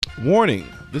Warning,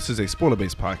 this is a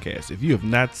spoiler-based podcast. If you have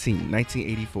not seen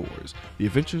 1984's The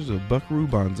Adventures of Buckaroo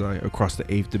Banzai Across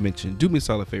the Eighth Dimension, do me a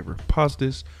solid favor, pause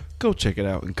this, go check it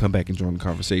out, and come back and join the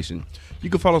conversation.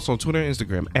 You can follow us on Twitter and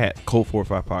Instagram at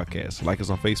Code45Podcast. Like us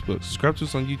on Facebook, subscribe to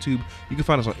us on YouTube. You can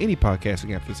find us on any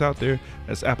podcasting app that's out there.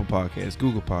 That's Apple Podcasts,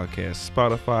 Google Podcasts,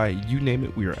 Spotify, you name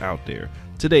it, we are out there.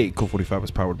 Today, Code45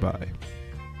 is powered by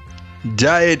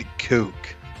Diet Coke.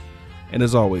 And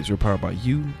as always, we're powered by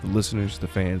you, the listeners, the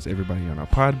fans, everybody on our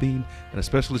Podbean, and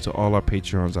especially to all our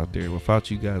Patreons out there. Without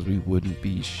you guys, we wouldn't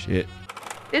be shit.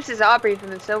 This is Aubrey from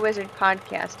the So Wizard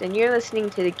Podcast, and you're listening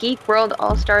to the Geek World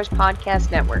All-Stars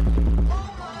Podcast Network.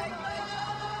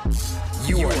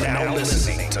 You are now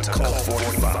listening to Cult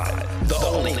 45, the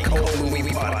only cult movie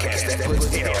podcast that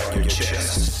puts air on your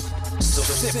chest. So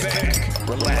sit back,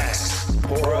 relax,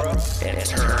 pour up, and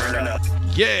turn up.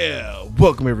 Yeah!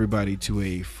 Welcome everybody to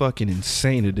a fucking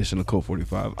insane edition of Code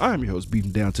 45. I'm your host,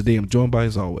 Beating Down. Today I'm joined by,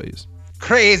 as always,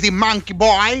 Crazy monkey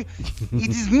boy. It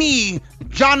is me,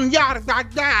 John Yard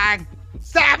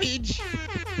Savage.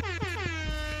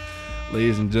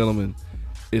 ladies and gentlemen.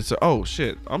 It's oh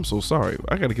shit! I'm so sorry.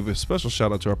 I gotta give a special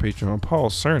shout out to our Patreon, Paul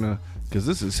Cerna, because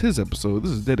this is his episode.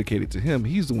 This is dedicated to him.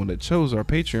 He's the one that chose our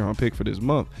Patreon pick for this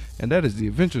month, and that is The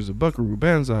Adventures of Buckaroo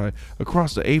Banzai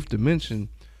Across the Eighth Dimension.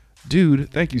 Dude,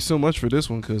 thank you so much for this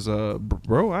one, because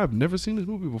bro, I've never seen this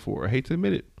movie before. I hate to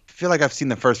admit it. I feel like I've seen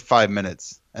the first 5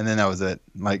 minutes, and then that was it.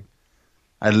 Like,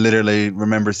 I literally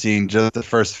remember seeing just the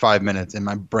first 5 minutes, and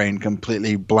my brain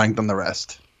completely blanked on the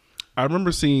rest. I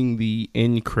remember seeing the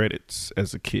end credits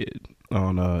as a kid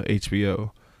on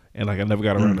HBO, and like I never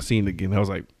got around to seeing it again. I was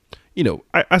like, you know,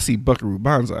 I see Buckaroo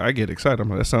Banzai, I get excited. I'm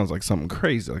like, that sounds like something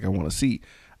crazy, like I want to see.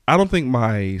 I don't think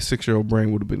my 6-year-old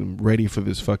brain would have been ready for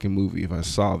this fucking movie if I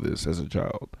saw this as a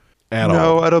child at all.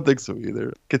 No, I don't think so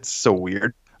either. It's so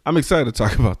weird. I'm excited to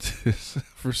talk about this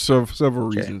for several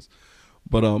reasons,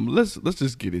 but let's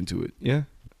just get into it. Yeah.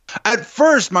 At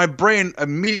first, my brain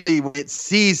immediately, when it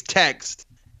sees text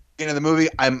in the movie,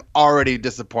 I'm already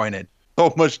disappointed.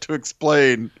 So much to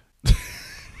explain.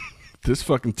 This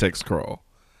fucking text crawl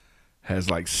has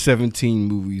like 17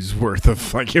 movies worth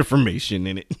of like information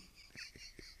in it.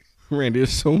 Randy,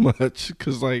 there's so much,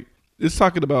 because like it's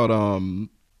talking about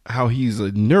how he's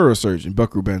a neurosurgeon.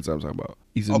 Buckaroo Banzai I'm talking about.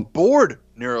 He's a bored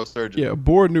neurosurgeon. Yeah, a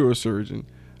bored neurosurgeon.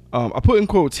 I put in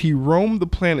quotes, he roamed the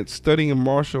planet studying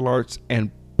martial arts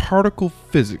and particle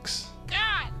physics.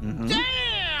 God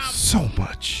damn! So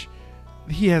much.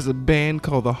 He has a band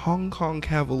called the Hong Kong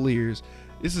Cavaliers.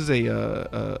 This is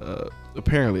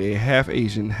apparently a half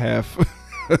Asian, half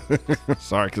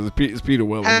sorry, because it's Peter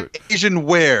Weller. Asian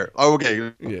where? Oh,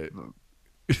 okay. Yeah.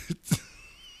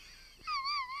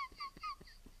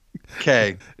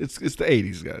 Okay. It's the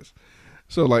 80s, guys.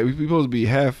 So like we're supposed to be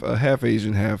half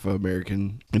Asian, half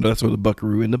American. You know, that's where the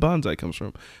Buckaroo and the Banzai comes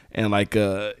from. And like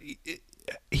I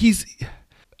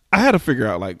had to figure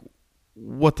out like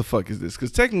what the fuck is this?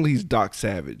 Because technically he's Doc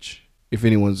Savage. If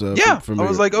anyone's familiar. I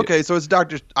was like, okay, so it's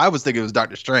I was thinking it was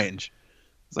Doctor Strange.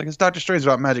 It's like, it's Doctor Strange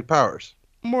without magic powers.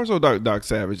 More so Doc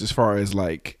Savage as far as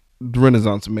like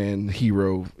Renaissance man,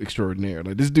 hero extraordinaire.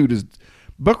 Like this dude is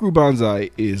Buckaroo Banzai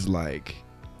is like,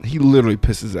 he literally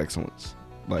pisses excellence.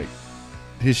 Like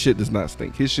his shit does not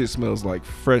stink. His shit smells like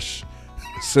fresh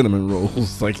cinnamon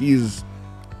rolls. Like he's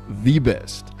the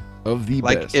best of the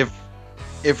best. Like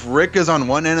if Rick is on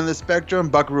one end of the spectrum,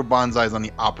 Buckaroo Banzai is on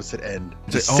the opposite end.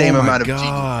 The same amount of genius. Oh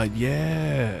my god,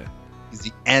 yeah. He's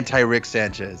the anti-Rick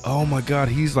Sanchez. Oh my god,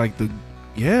 he's like the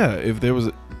if there was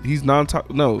he's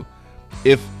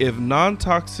if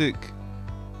non-toxic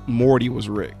Morty was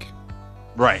Rick.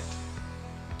 Right.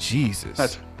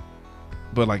 Jesus.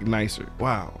 But like nicer.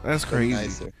 Wow, that's crazy.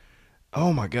 Nicer.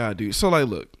 Oh my god, dude. So like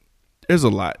look, there's a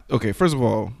lot. Okay, first of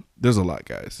all, there's a lot,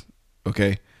 guys.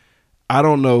 Okay? I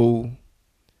don't know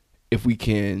if we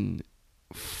can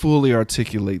fully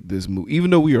articulate this movie. Even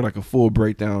though we are like a full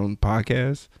breakdown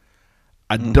podcast,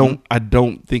 I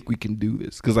don't think we can do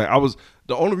this, because like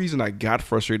the only reason I got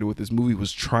frustrated with this movie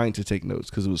was trying to take notes,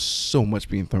 because it was so much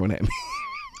being thrown at me.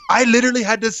 I literally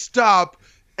had to stop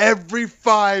every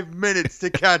 5 minutes to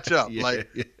catch up. I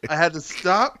had to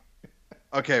stop.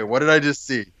 Okay, what did I just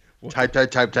see? Type.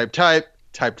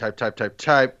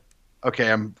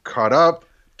 Okay, I'm caught up.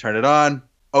 Turn it on.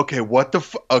 Okay, what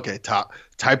the okay, type.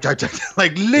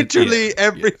 Like literally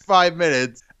every 5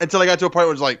 minutes, until I got to a point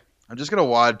where it's like, I'm just gonna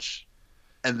watch,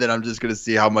 and then I'm just gonna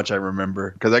see how much I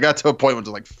remember. Because I got to a point where it's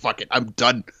like, fuck it, I'm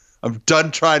done. I'm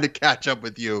done trying to catch up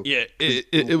with you. Yeah,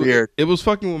 it was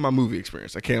fucking with my movie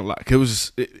experience. I can't lie.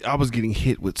 I was getting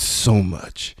hit with so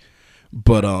much.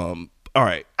 But all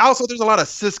right. Also, there's a lot of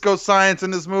Cisco science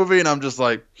in this movie, and I'm just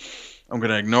like, I'm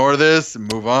gonna ignore this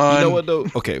and move on. You know what though?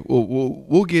 Okay,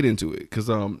 we'll get into it because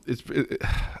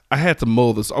I had to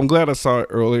mull this. I'm glad I saw it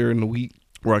earlier in the week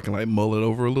where I can like mull it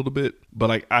over a little bit. But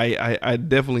like I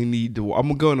definitely need to.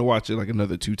 I'm going to watch it like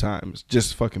another 2 times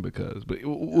just fucking because. But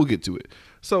we'll get to it.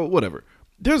 So whatever.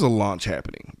 There's a launch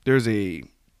happening. There's a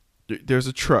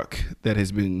truck that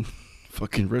has been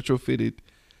fucking retrofitted.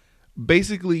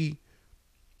 Basically,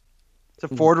 it's a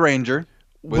Ford Ranger.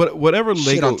 Whatever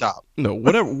Lego shit on top. No,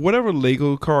 whatever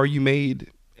Lego car you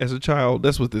made as a child,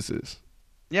 that's what this is.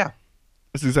 Yeah,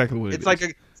 that's exactly what it's like.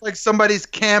 It's like somebody's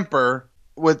camper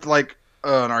with like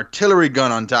an artillery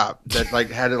gun on top that like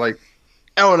had it like.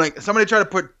 Oh, and like somebody tried to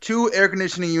put 2 air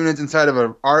conditioning units inside of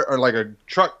a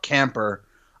truck camper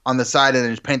on the side and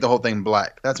then just paint the whole thing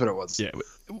black. That's what it was. Yeah,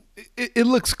 it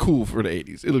looks cool for the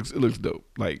 80s. It looks dope.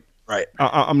 Like right.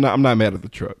 I'm not mad at the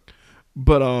truck,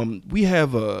 but we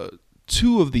have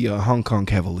 2 of the Hong Kong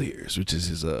Cavaliers, which is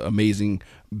his amazing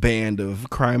band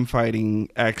of crime fighting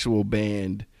actual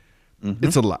band. Mm-hmm.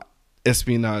 It's a lot.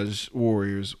 Espionage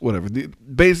warriors, whatever.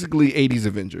 Basically 80s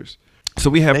Avengers.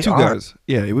 So we have 2 guys.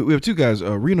 Yeah, we have 2 guys.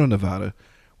 Reno, Nevada,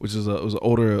 which is was an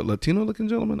older Latino looking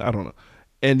gentleman. I don't know.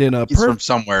 And then he's from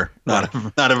somewhere, not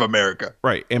of America.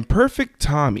 Right. And Perfect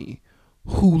Tommy,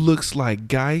 who looks like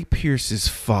Guy Pearce's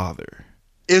father.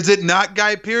 Is it not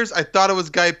Guy Pearce? I thought it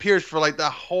was Guy Pearce for like the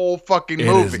whole fucking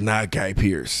movie. It is not Guy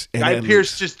Pearce. Guy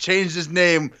Pearce just changed his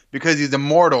name because he's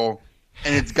immortal,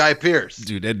 and it's Guy Pearce.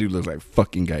 Dude, that dude looks like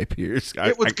fucking Guy Pearce.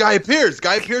 It was Guy Pearce.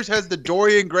 Guy Pearce has the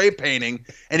Dorian Gray painting,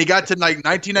 and he got to like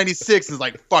 1996 and is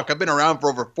like, fuck, I've been around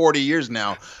for over 40 years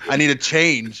now. I need a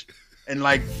change. And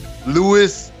like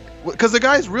Louis, because the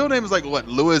guy's real name is like what,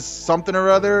 Louis something or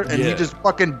other, and he just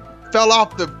fucking fell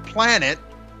off the planet,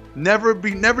 never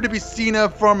to be seen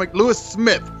of from like Louis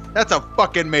Smith. That's a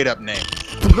fucking made up name.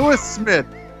 Louis Smith.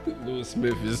 Louis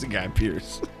Smith is Guy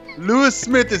Pearce. Louis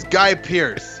Smith is Guy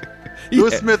Pearce.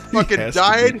 Louis Smith fucking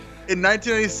died in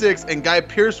 1996, and Guy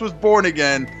Pearce was born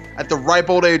again at the ripe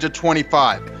old age of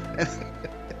 25.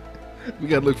 We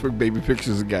gotta look for baby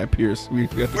pictures of Guy Pearce.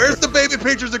 Where's the baby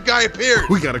pictures of Guy Pearce?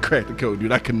 We gotta crack the code,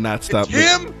 dude. I cannot stop. It's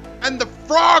him and the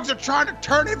frogs are trying to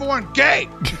turn everyone gay.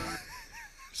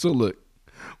 So look,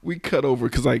 we cut over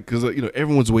because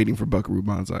everyone's waiting for Buckaroo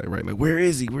Banzai, right? Like, where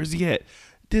is he? Where's he at?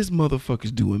 This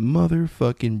motherfucker's doing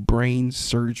motherfucking brain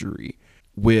surgery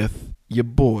with your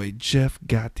boy Jeff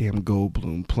goddamn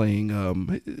Goldblum playing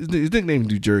his nickname in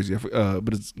New Jersey,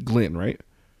 but it's Glenn, right?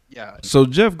 Yeah. So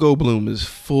Jeff Goldblum is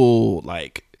full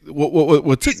like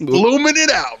what took blooming it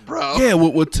out, bro. Yeah.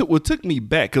 What took me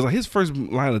back because like, his first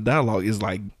line of dialogue is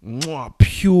like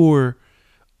pure,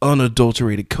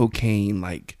 unadulterated cocaine,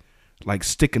 like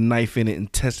stick a knife in it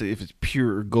and test it if it's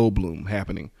pure Goldblum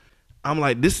happening. I'm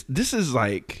like this is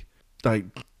like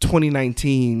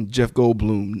 2019 Jeff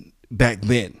Goldblum back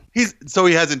then. He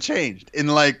hasn't changed in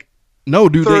like. No,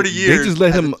 dude, 30 years. They just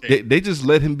let him. They just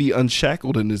let him be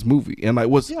unshackled in this movie, and like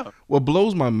what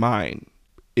blows my mind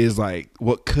is like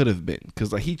what could have been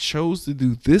because like he chose to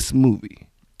do this movie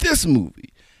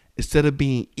instead of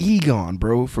being Egon,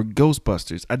 bro, for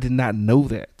Ghostbusters. I did not know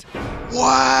that.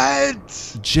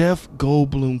 What? Jeff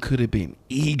Goldblum could have been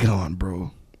Egon,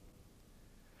 bro.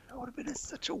 That would have been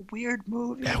such a weird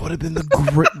movie. That would have been the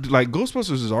great. Like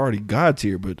Ghostbusters is already god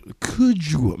tier, but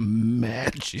could you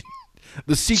imagine?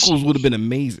 The sequels would have been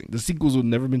amazing. The sequels would have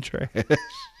never been trash.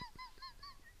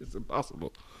 It's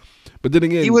impossible. But then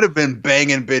again, he would have been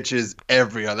banging bitches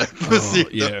every other pussy.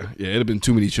 Yeah. It'd have been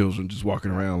too many children just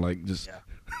walking around like just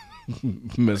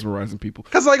mesmerizing people.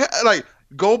 Because like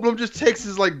Goldblum just takes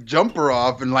his like jumper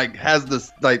off and like has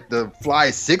this like the fly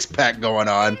 6-pack going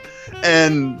on,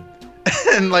 and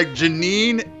like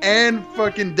Janine and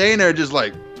fucking Dana are just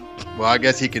like, well, I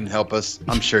guess he can help us.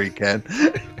 I'm sure he can.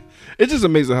 It's just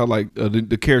amazing how like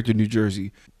the character in New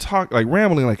Jersey talk like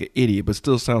rambling like an idiot, but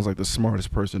still sounds like the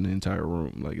smartest person in the entire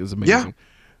room. Like it's amazing. Yeah.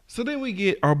 So then we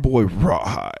get our boy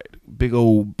Rawhide, big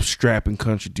old strapping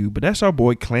country dude, but that's our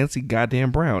boy Clancy goddamn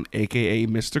Brown, aka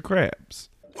Mr. Krabs.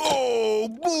 Oh,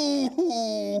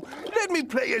 boo-hoo! Let me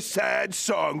play a sad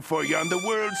song for you on the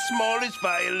world's smallest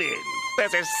violin.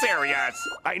 This is serious.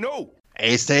 I know.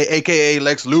 AKA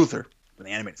Lex Luthor from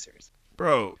the animated series.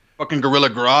 Bro. Fucking Gorilla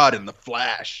Grodd in The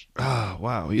Flash. Oh,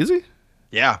 wow. Is he?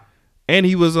 Yeah. And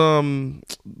he was the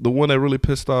one that really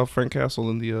pissed off Frank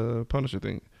Castle in the Punisher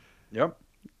thing. Yep.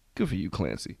 Good for you,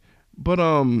 Clancy. But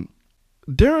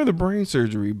during the brain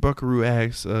surgery, Buckaroo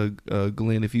asks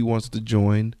Glenn if he wants to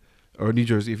join, or New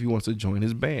Jersey if he wants to join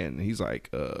his band. And he's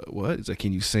like, what? He's like,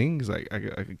 can you sing? He's like,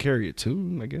 I could carry a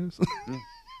tune, I guess.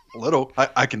 A little.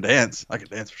 I can dance. I can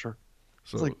dance for sure.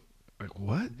 So, it's like, Like,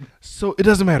 what? So it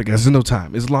doesn't matter, guys. There's no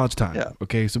time. It's launch time. Yeah.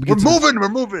 Okay, so We're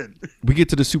moving. We get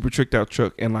to the super tricked out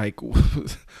truck, and like,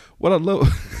 what I love,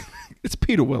 it's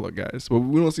Peter Weller, guys. Well,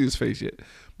 we don't see his face yet.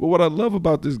 But what I love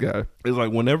about this guy is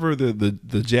like whenever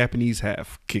the Japanese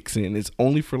half kicks in, it's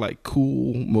only for like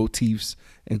cool motifs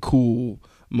and cool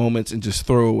moments and just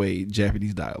throwaway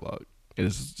Japanese dialogue. And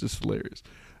it's just hilarious.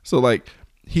 So like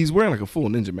he's wearing like a full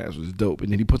ninja mask, which is dope,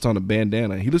 and then he puts on a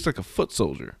bandana. He looks like a foot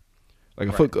soldier, like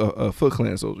a Foot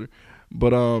Clan soldier.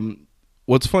 But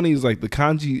what's funny is like the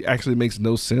kanji actually makes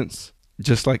no sense,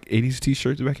 just like 80s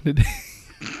t-shirts back in the day.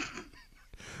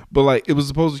 But like it was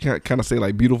supposed to kind of say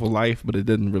like beautiful life, but it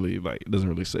doesn't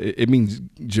really say it means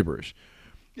gibberish.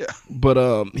 Yeah.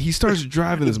 But he starts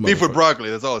driving this beef with broccoli,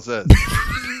 that's all it says.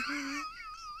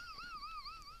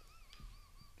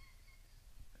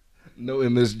 No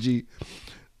MSG.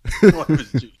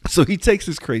 So he takes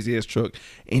this crazy ass truck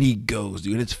and he goes,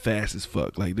 dude. And it's fast as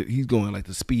fuck. Like he's going like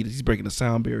the speed. He's breaking the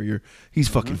sound barrier. He's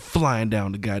fucking flying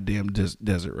down the goddamn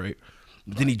desert, right?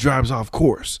 But then he drives off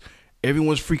course.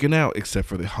 Everyone's freaking out except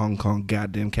for the Hong Kong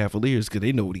goddamn Cavaliers because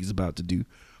they know what he's about to do.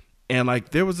 And like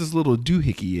there was this little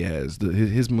doohickey he has,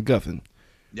 his MacGuffin.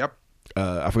 Yep.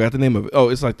 I forgot the name of it. Oh,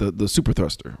 it's like the super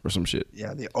thruster or some shit.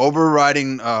 Yeah, the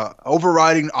overriding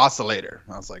oscillator.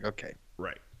 I was like, okay.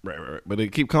 Right. But they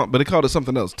called it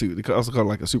something else too. They also called it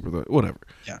like a super thruster, whatever.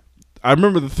 Yeah. I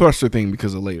remember the thruster thing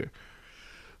because of later.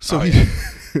 So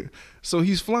so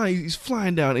he's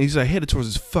flying down and he's like headed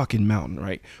towards this fucking mountain,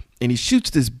 right? And he shoots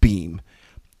this beam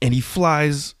and he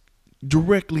flies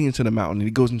directly into the mountain and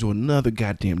he goes into another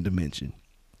goddamn dimension.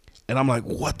 And I'm like,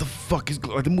 what the fuck is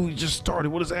like the movie just started?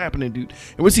 What is happening, dude?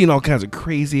 And we're seeing all kinds of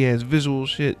crazy ass visual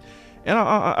shit. And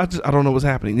I don't know what's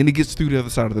happening. Then he gets through the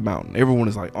other side of the mountain. Everyone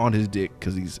is like on his dick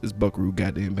because it's Buckaroo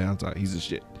goddamn Banzai. He's the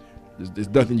shit. There's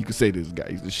nothing you can say to this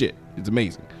guy. He's the shit. It's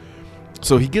amazing.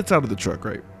 So he gets out of the truck,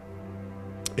 right?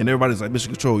 And everybody's like,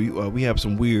 Mission Control, we have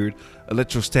some weird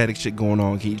electrostatic shit going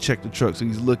on. Can you check the truck? So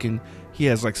he's looking. He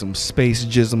has like some space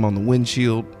jism on the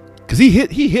windshield. Because he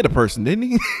hit a person, didn't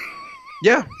he?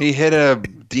 Yeah, he hit a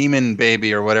demon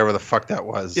baby or whatever the fuck that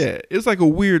was. Yeah, it's like a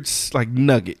weird like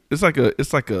nugget. It's like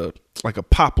a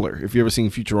poplar. If you ever seen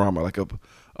Futurama, like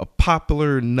a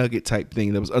poplar nugget type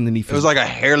thing that was underneath. It was like a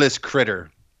hairless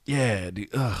critter. Yeah, dude.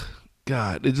 Ugh,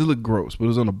 God, it just looked gross, but it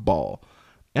was on a ball.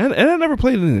 And I never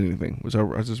played it in anything, which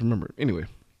I just remember. Anyway,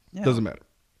 doesn't matter.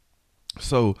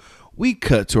 So we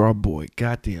cut to our boy,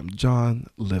 goddamn John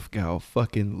Lithgow,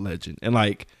 fucking legend. And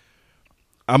like,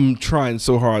 I'm trying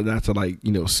so hard not to like,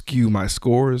 skew my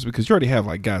scores because you already have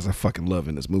like guys I fucking love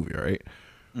in this movie, all right?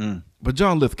 But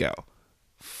John Lithgow,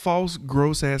 false,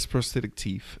 gross ass prosthetic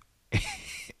teeth, and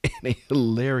a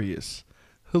hilarious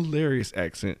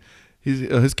accent.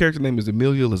 His character name is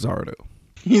Emilio Lizardo.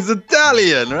 He's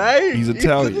Italian, right? He's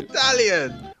Italian. He's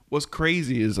Italian. What's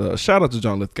crazy is shout out to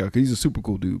John Lithgow because he's a super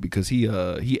cool dude because he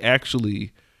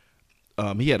actually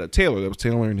he had a tailor that was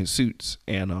tailoring his suits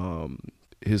and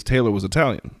his tailor was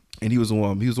Italian and he was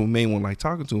the main one like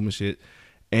talking to him and shit.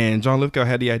 And John Lithgow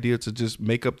had the idea to just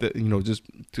make up just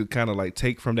to kind of like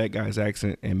take from that guy's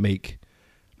accent and make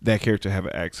that character have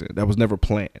an accent that was never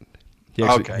planned. He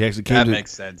actually came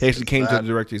makes sense. He actually came to the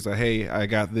director. He's like, "Hey, I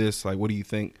got this. Like, what do you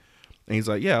think?" And he's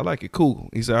like, "Yeah, I like it. Cool."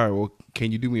 He said, "All right, well,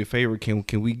 can you do me a favor? Can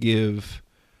we give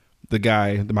the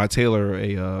guy, my tailor,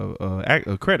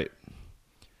 a credit?"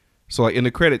 So like in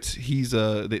the credits, he's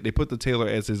they put the tailor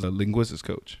as his linguistics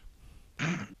coach.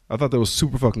 I thought that was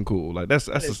super fucking cool. Like that's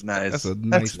nice. That's a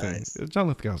nice thing. John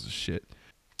Lithgow's a shit.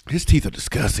 His teeth are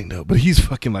disgusting though, but he's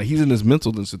fucking like he's in this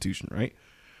mental institution, right?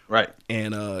 Right.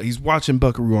 And he's watching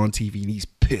Buckaroo on TV and he's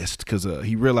pissed because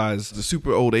he realized the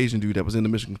super old Asian dude that was in the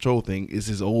Mission Control thing is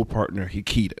his old partner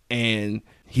Hikita. And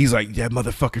he's like, that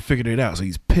motherfucker figured it out. So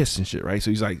he's pissed and shit, right?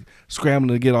 So he's like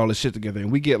scrambling to get all this shit together.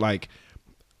 And we get like,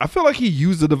 I feel like he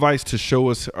used the device to show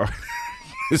us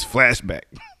his flashback.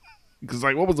 Because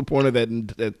like, what was the point of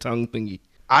that tongue thingy?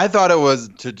 I thought it was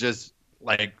to just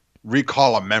like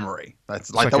recall a memory.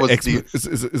 That's like that was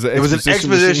it was an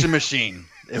exposition machine.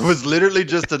 It was literally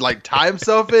just to like tie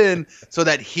himself in so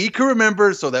that he could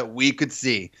remember, so that we could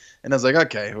see. And I was like,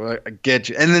 okay, well, I get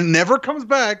you. And then never comes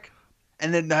back,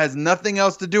 and it has nothing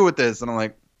else to do with this. And I'm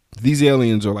like, these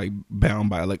aliens are like bound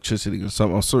by electricity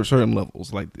on certain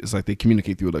levels. Like it's like they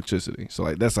communicate through electricity. So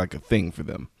like that's like a thing for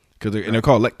them because they're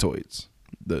called lectoids.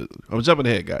 I'm jumping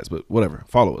ahead, guys, but whatever.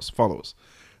 Follow us.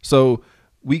 So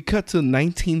we cut to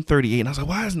 1938, and I was like,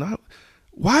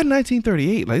 why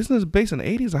 1938? Like, isn't this based in the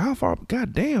 80s? Like, how far?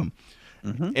 God damn.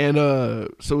 Mm-hmm. And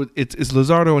so it's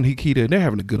Lizardo and Hikita, and they're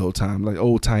having a good old time, like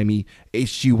old timey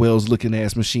H.G. Wells looking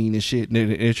ass machine and shit.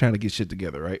 And they're trying to get shit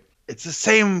together, right? it's the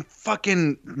same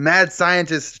fucking mad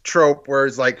scientist trope where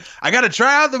it's like, I gotta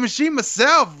try out the machine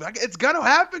myself. It's gonna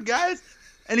happen, guys.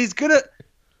 And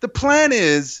the plan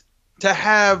is to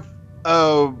have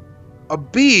a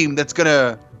beam that's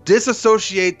gonna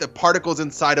disassociate the particles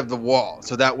inside of the wall,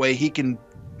 so that way he can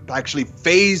actually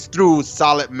phase through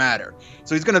solid matter.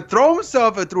 So he's gonna throw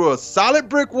himself through a solid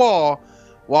brick wall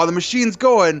while the machine's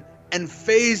going and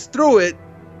phase through it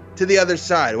to the other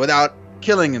side without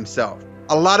killing himself.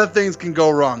 A lot of things can go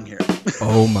wrong here.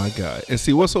 Oh my god! And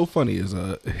see, what's so funny is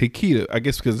Hikita. I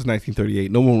guess because it's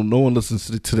 1938, no one listens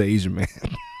to the Asian man.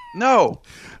 No,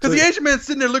 because the Asian man's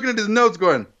sitting there looking at his notes,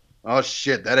 going, "Oh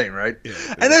shit, that ain't right." Yeah.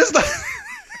 And it's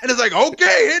like,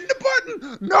 okay, hitting the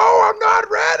button. No, I'm not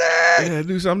ready. Yeah,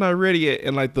 dude, so I'm not ready yet.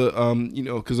 And like the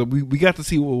because we got to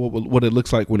see what it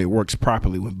looks like when it works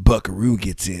properly when Buckaroo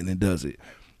gets in and does it.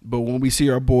 But when we see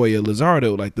our boy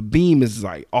Lizardo, like the beam is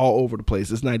like all over the place.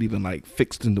 It's not even like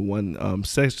fixed into one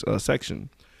section.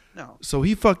 No. So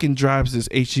he fucking drives this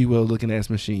H.G. Wells looking ass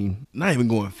machine, not even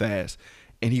going fast,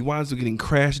 and he winds up getting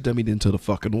crash dummied into the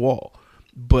fucking wall.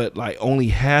 But like only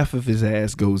half of his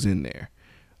ass goes in there,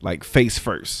 like face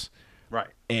first. Right.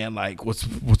 And like what's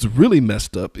really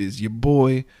messed up is your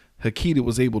boy Hikita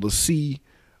was able to see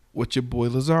what your boy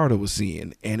Lizardo was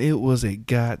seeing, and it was a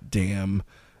goddamn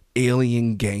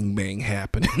alien gangbang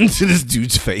happening to this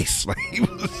dude's face. Like he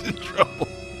was in trouble.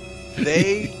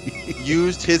 They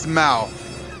used his mouth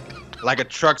like a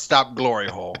truck stop glory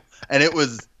hole, and it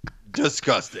was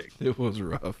disgusting. It was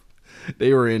rough.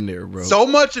 They were in there, bro. So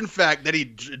much, in fact, that he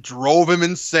drove him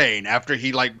insane after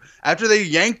they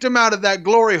yanked him out of that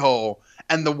glory hole,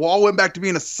 and the wall went back to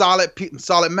being a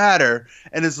solid matter,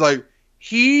 and it's like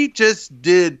he just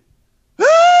did.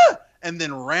 And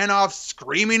then ran off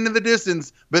screaming in the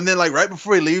distance. But then, like, right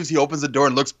before he leaves, he opens the door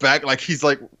and looks back like he's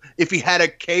like, if he had a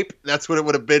cape, that's what it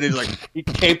would have been. He's like, he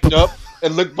caped up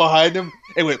and looked behind him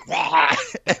and went, wah,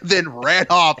 and then ran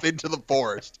off into the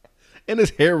forest. And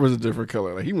his hair was a different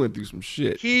color. Like, he went through some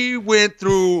shit. He went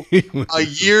through a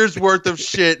year's worth of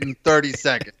shit in 30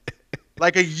 seconds.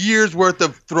 Like a year's worth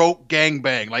of throat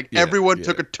gangbang. Like everyone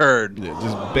took a turn. Yeah,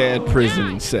 just bad prison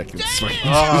in seconds. Like,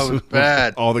 oh, it was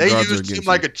bad. All the they guards used him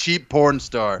like a cheap porn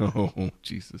star. Oh,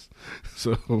 Jesus.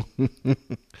 So,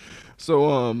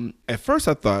 at first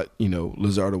I thought,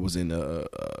 Lizardo was in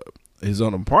his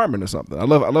own apartment or something. I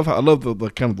love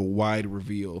the kind of the wide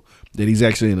reveal that he's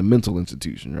actually in a mental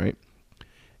institution, right?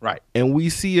 Right. And we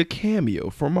see a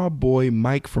cameo from our boy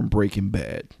Mike from Breaking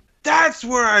Bad. That's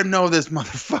where I know this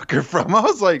motherfucker from. I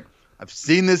was like, I've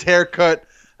seen this haircut.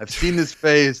 I've seen this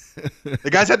face. The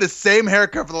guy's had the same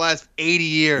haircut for the last 80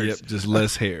 years. Yep, just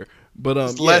less hair. But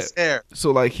less hair.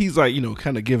 So like he's like,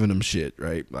 kind of giving him shit,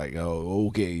 right? Like, oh,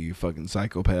 okay, you fucking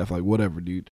psychopath, like whatever,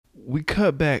 dude. We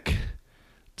cut back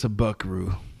to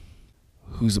Buckaroo,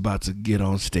 who's about to get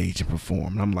on stage and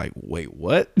perform. And I'm like, wait,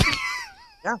 what?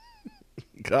 Yeah.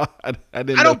 God, I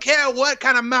don't care what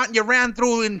kind of mountain you ran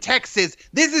through in Texas.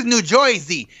 This is New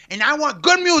Jersey, and I want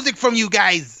good music from you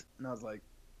guys. And I was like,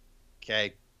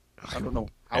 okay, I don't know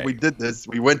how we did this.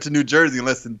 We went to New Jersey in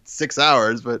less than 6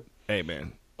 hours, but hey,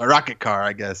 man, a rocket car,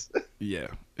 I guess. Yeah,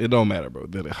 it don't matter, bro.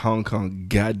 They're the Hong Kong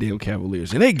goddamn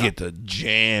Cavaliers, and they get to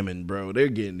jamming, bro. They're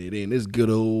getting it in. It's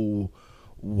good old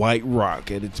white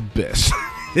rock at its best.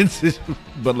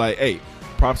 But like, hey.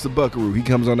 Props to Buckaroo. He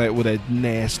comes on that with that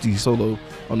nasty solo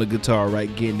on the guitar,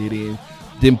 right? Getting it in.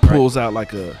 Then pulls out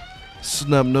like a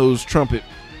snub-nosed trumpet.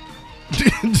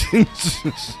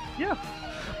 Yeah.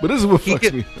 But this is what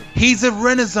fucks me. He's a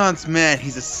Renaissance man.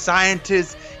 He's a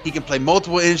scientist. He can play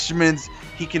multiple instruments.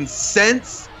 He can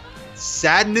sense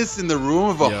sadness in the room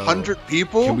of 100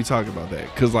 people. Can we talk about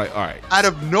that? Because like, all right, out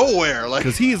of nowhere, like,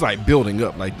 because he's like building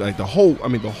up, like the whole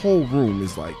room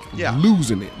is like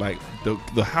losing it. Like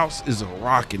the house is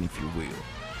rocking, if you will,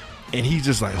 and he's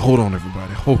just like, hold on,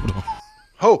 everybody, hold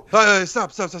on.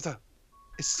 Stop.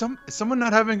 Is someone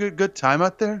not having a good time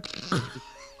out there?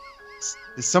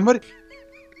 Is somebody?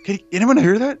 Can anyone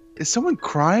hear that? Is someone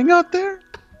crying out there?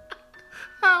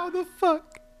 How the fuck?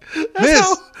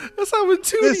 That's how in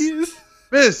Tootie is.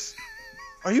 Miss,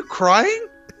 are you crying?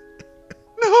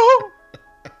 No.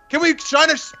 Can we shine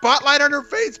a spotlight on her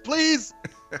face, please?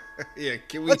 Yeah,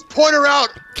 can we? Let's point her out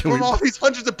from all these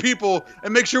hundreds of people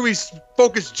and make sure we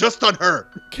focus just on her.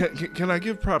 Can I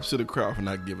give props to the crowd for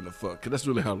not giving a fuck? Because that's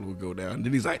really how it will go down. And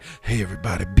then he's like, hey,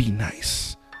 everybody, be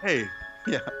nice. Hey,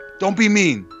 yeah, don't be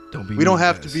mean. We don't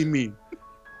have to be mean.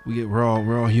 We're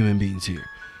all human beings here.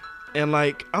 And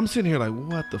like, I'm sitting here like,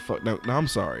 what the fuck? No, I'm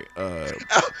sorry.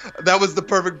 That was the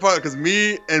perfect part, because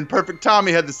me and Perfect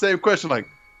Tommy had the same question. Like,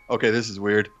 okay, this is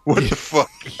weird. What the fuck?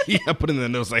 Yeah, I put in the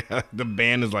notes like the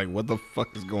band is like, what the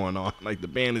fuck is going on? Like the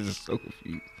band is just so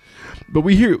confused. But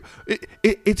we hear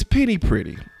it's Penny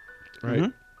Pretty, right?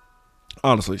 Mhm.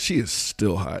 Honestly, she is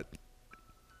still hot.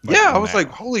 Like, Yeah, I was now. like,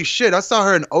 holy shit! I saw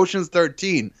her in Ocean's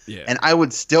 13, Yeah. and I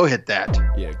would still hit that.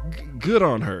 Yeah, good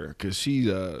on her because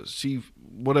she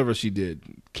whatever she did,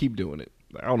 keep doing it.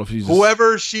 I don't know if she's just,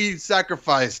 Whoever she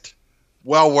sacrificed,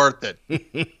 well worth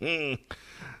it.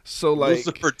 so like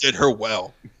Lucifer did her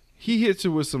well. he hits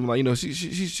her with some like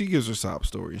she gives her sob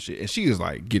story and shit, and she is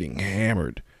like getting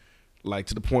hammered, like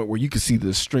to the point where you can see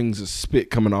the strings of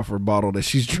spit coming off her bottle that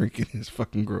she's drinking. It's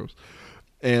fucking gross.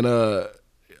 And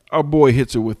our boy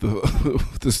hits her with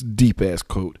with this deep ass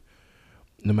quote: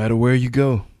 "No matter where you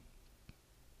go,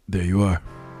 there you are."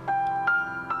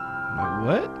 I'm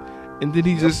like, what? And then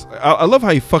he just, I love how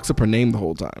he fucks up her name the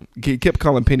whole time. He kept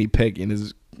calling Penny Peggy and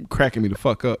is cracking me the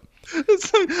fuck up.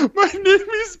 It's like, my name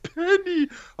is Penny.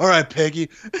 All right, Peggy.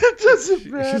 It doesn't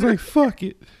matter. She's like, fuck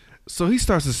it. So he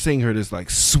starts to sing her this like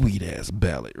sweet ass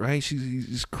ballad, right?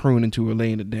 He's crooning to her,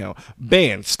 laying it down.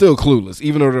 Band still clueless,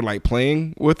 even though they're like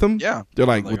playing with him. Yeah. They're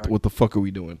like, Like, what the fuck are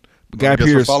we doing? But I Guy guess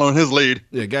we're Pearce, following his lead.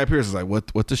 yeah, Guy Pearce is like,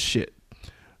 what the shit?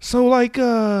 So like,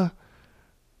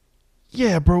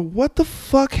 yeah, bro, what the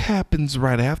fuck happens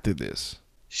right after this?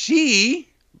 She,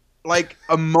 like,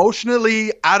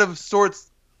 emotionally out of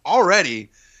sorts already,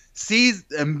 sees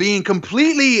them being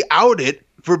completely outed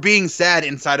for being sad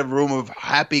inside of a room of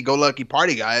happy-go-lucky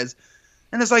party guys.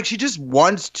 And it's like she just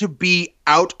wants to be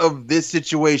out of this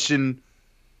situation,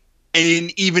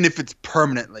 and even if it's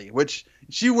permanently, which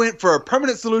she went for a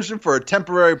permanent solution for a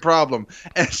temporary problem.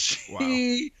 And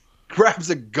she grabs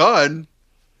a gun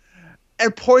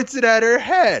and points it at her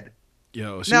head.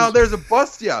 Yo, Now there's a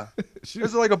bus, yeah. she-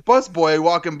 There's like a bus boy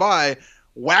walking by,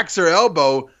 whacks her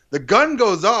elbow. The gun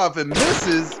goes off and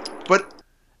misses, but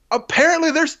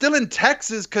apparently they're still in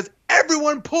Texas because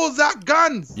everyone pulls out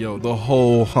guns. Yo, the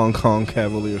whole Hong Kong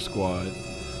Cavalier squad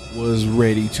was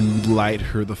ready to light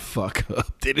her the fuck up.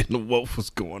 They didn't know what was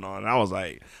going on. I was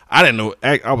like, I didn't know.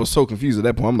 I was so confused at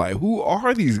that point. I'm like, who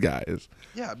are these guys?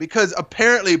 Yeah, because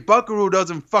apparently Buckaroo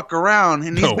doesn't fuck around,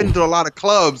 and he's No. been to a lot of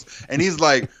clubs, and he's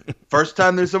like, first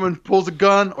time there's someone pulls a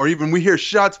gun, or even we hear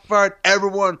shots fired,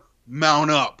 everyone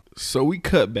mount up. So we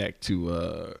cut back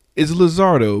to it's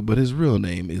Lizardo, but his real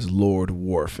name is Lord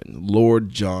Warfin, Lord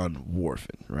John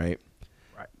Warfin, right?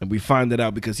 Right. And we find that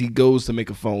out because he goes to make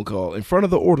a phone call in front of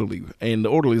the orderly, and the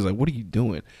orderly's like, "What are you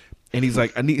doing?" And he's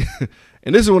like, "I need,"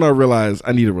 and this is when I realized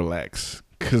I need to relax.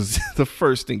 Because the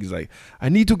first thing he's like, I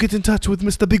need to get in touch with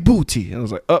Mr. Big Booty. And I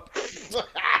was like, oh,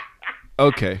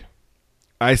 okay.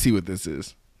 I see what this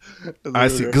is. I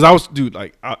see. Because I was, dude,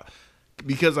 like,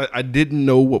 because I didn't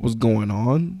know what was going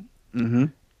on. Mm-hmm.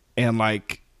 And,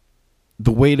 like,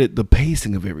 the way that the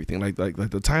pacing of everything, like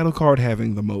the title card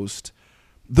having the most,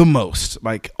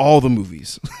 like, all the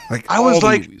movies. Like, I was all the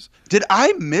like, movies. did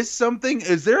I miss something?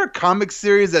 Is there a comic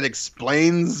series that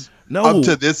explains No. up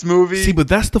to this movie? See, but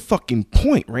that's the fucking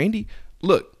point, Randy.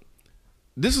 Look,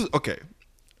 this is okay.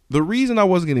 The reason I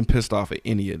wasn't getting pissed off at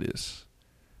any of this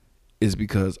is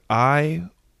because I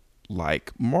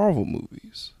like Marvel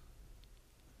movies.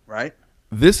 Right?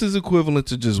 This is equivalent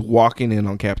to just walking in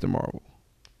on Captain Marvel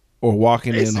or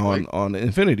walking Basically. in on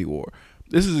Infinity War.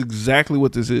 This is exactly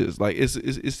what this is. Like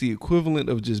it's the equivalent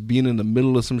of just being in the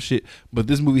middle of some shit. But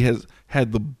this movie has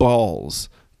had the balls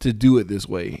to do it this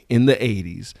way in the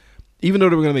 80s. Even though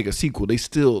they were gonna make a sequel, they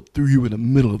still threw you in the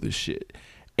middle of this shit,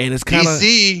 and it's kind of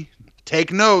DC,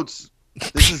 take notes.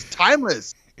 This is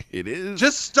timeless. it is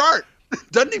Just start.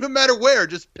 Doesn't even matter where.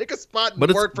 Just pick a spot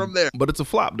and work from there. But it's a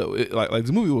flop though. Like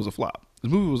this movie was a flop.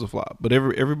 This movie was a flop. But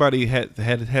everybody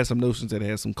had some notions that it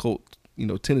had some cult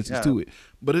tendencies Yeah. to it.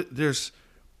 But there's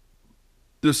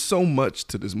so much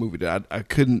to this movie that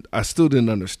I still didn't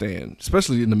understand,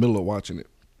 especially in the middle of watching it.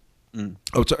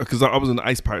 Because I was in the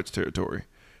Ice Pirates territory.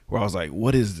 Where I was like,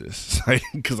 what is this?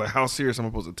 Because how serious am I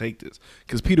supposed to take this?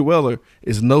 Because Peter Weller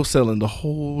is no selling the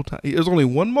whole time. There's only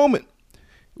one moment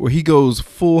where he goes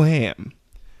full ham.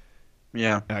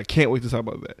 Yeah. And I can't wait to talk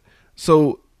about that.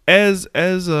 So as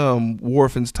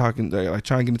Warfin's talking, like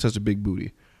trying to get in touch with Big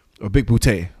Booty. Or Big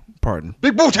Booty, pardon.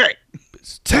 Big booty.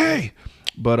 Tay!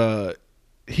 But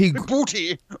he Big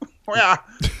booty. Oh, yeah.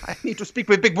 I need to speak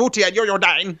with Big Booty and you're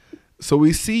dying. So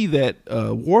we see that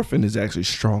Warfin is actually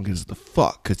strong as the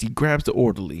fuck because he grabs the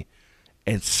orderly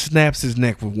and snaps his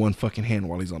neck with one fucking hand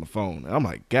while he's on the phone. And I'm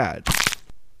like, God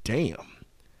damn.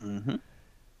 Mm-hmm.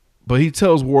 But he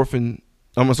tells Warfin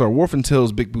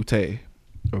tells Big Booty,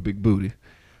 or Big Booty,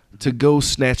 to go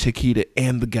snatch Hikita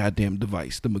and the goddamn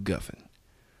device, the MacGuffin.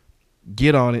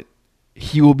 Get on it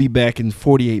he will be back in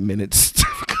 48 minutes.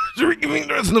 Giving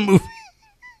the rest of the movie.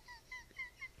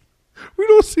 We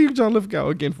don't see John Lithgow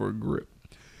again for a grip.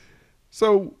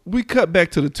 So we cut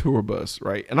back to the tour bus,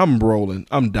 right? And I'm rolling.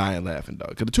 I'm dying laughing, dog.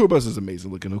 Because the tour bus is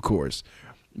amazing looking, of course.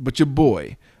 But your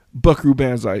boy, Buckaroo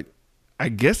Banzai, I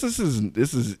guess this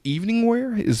is evening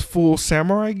wear, his full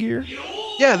samurai gear.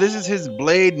 Yeah, this is his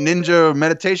Blade Ninja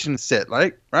meditation set,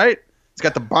 right? He's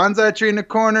got the bonsai tree in the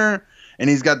corner, and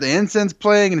he's got the incense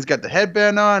playing, and he's got the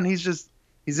headband on. He's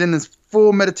in this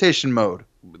full meditation mode.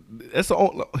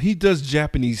 He does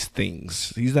Japanese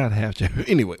things. He's not half Japanese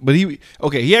anyway, but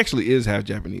he actually is half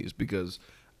Japanese because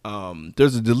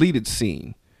there's a deleted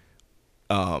scene.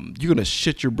 You're gonna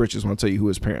shit your britches when I tell you who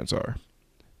his parents are.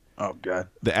 Oh God,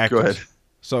 the actors. Go ahead.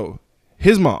 So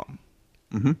his mom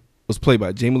was played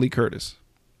by Jamie Lee Curtis.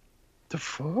 The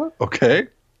fuck? Okay.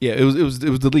 Yeah, it was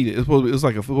deleted. It was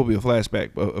like supposed to be a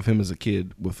flashback of him as a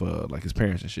kid with like his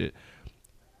parents and shit.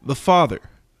 The father.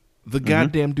 The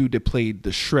goddamn dude that played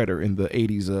the Shredder in the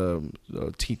 80s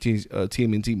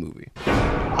TMNT movie.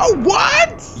 Oh,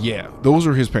 what? Yeah, those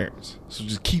are his parents. So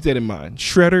just keep that in mind.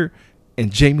 Shredder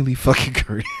and Jamie Lee fucking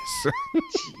Curtis.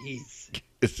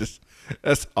 Jeez.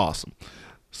 That's awesome.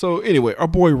 So anyway, our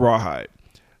boy Rawhide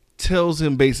tells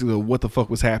him basically what the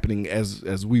fuck was happening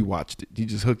as we watched it. He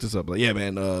just hooked us up like, yeah,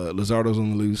 man, Lizardo's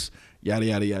on the loose, yada,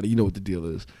 yada, yada. You know what the deal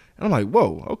is. And I'm like,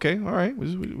 whoa, okay, all right.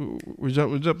 We're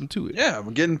jumping to it. Yeah,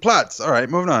 we're getting plots. All right,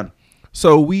 moving on.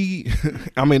 So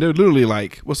I mean, they're literally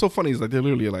like, what's so funny is like they're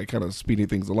literally like kind of speeding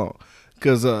things along.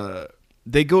 Because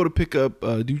they go to pick up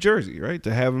New Jersey, right,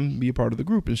 to have him be a part of the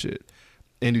group and shit.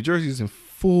 And New Jersey is in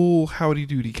full howdy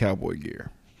doody cowboy gear.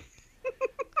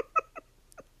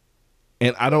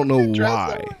 And I don't know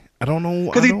why. I don't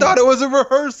know. Because he thought it was a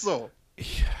rehearsal. Yeah.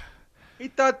 He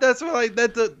thought that's what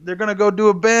they're gonna go do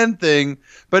a band thing,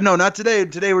 but no, not today.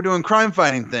 Today we're doing crime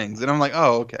fighting things, and I'm like,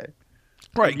 oh, okay,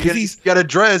 right? Because he's got a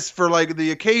dress for like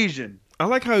the occasion. I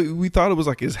like how we thought it was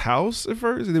like his house at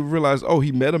first, and then we realized, oh,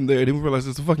 he met him there. Then we realized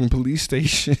it's a fucking police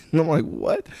station. And I'm like,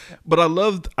 what? But I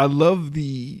love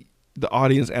the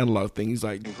audience analog thing. He's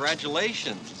like,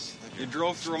 congratulations. You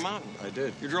drove through a mountain. I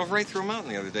did. You drove right through a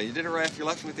mountain the other day. You did it right after you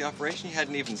left me with the operation. You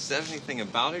hadn't even said anything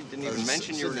about it. Didn't even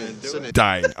mention you were going to do it.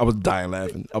 Dying. I was dying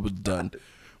laughing. I was done.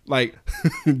 Like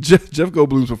Jeff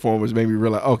Goldblum's performance made me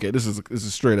realize, okay, this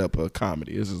is straight up a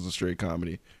comedy. This is a straight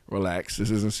comedy. Relax.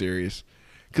 This isn't serious.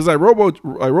 Because like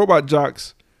Robot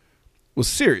Jocks was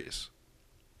serious.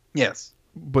 Yes.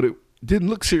 But it didn't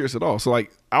look serious at all. So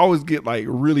like I always get like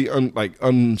really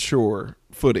unsure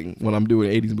footing when I'm doing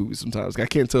 80s movies sometimes. I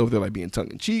can't tell if they're like being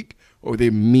tongue-in-cheek or they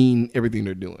mean everything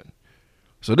they're doing.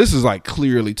 So this is like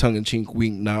clearly tongue-in-cheek,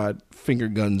 wink, nod, finger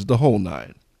guns, the whole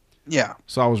nine. Yeah.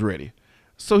 So I was ready.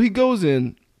 So he goes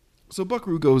in. So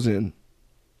Buckaroo goes in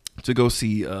to go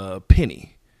see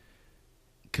Penny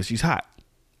because she's hot.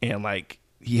 And like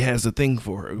he has a thing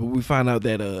for her. But we find out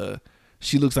that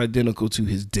she looks identical to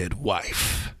his dead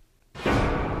wife.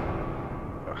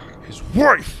 His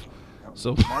wife!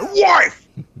 So my wife.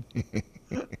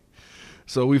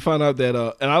 So we find out that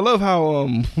and I love how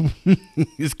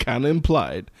it's kind of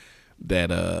implied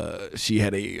that she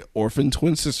had a orphan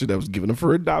twin sister that was given up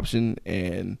for adoption,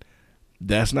 and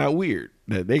that's not weird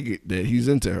that that he's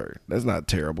into her. That's not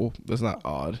terrible. That's not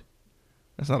odd.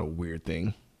 That's not a weird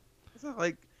thing. It's not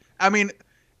like, I mean,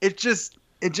 it just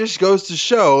goes to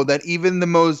show that even the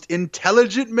most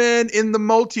intelligent man in the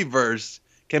multiverse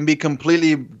can be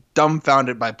completely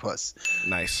dumbfounded by puss.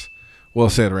 Nice. Well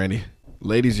said, Randy.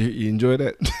 Ladies, you enjoy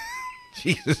that?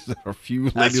 Jesus, a few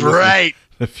lady That's listeners, right.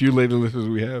 A few lady listeners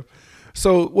we have.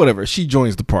 So whatever, she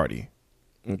joins the party.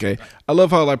 Okay, I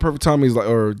love how like Perfect Tommy's like,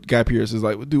 or Guy Pearce is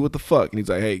like, well, dude, what the fuck? And he's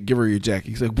like, hey, give her your jacket.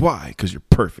 He's like, why? Because you're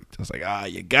perfect. I was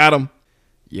like, you got him.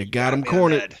 You got him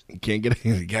cornered. You can't get it.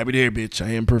 You got me there, bitch.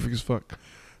 I am perfect as fuck.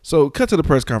 So cut to the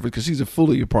press conference because she's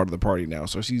fully a part of the party now.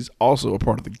 So she's also a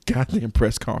part of the goddamn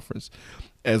press conference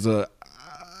as a.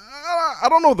 I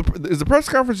don't know. Is the press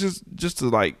conference just to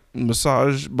like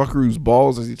massage Buckaroo's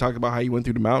balls as he talked about how he went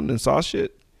through the mountain and saw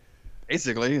shit?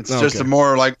 Basically, it's just a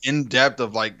more like in depth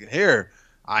of like, here,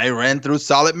 I ran through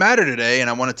solid matter today, and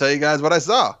I want to tell you guys what I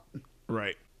saw.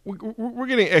 Right. We're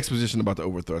getting exposition about the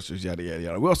overthrusters, yada yada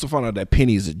yada. We also found out that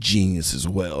Penny is a genius as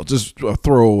well, just a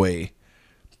throwaway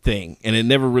thing, and it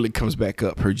never really comes back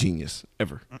up. Her genius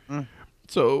ever.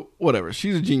 So whatever,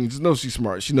 she's a genius. Knows she's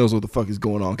smart. She knows what the fuck is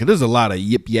going on. Cause there's a lot of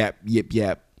yip yap,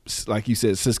 like you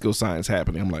said, Cisco science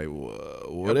happening. I'm like,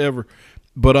 whatever.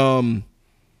 But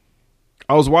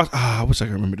I was watching. I wish I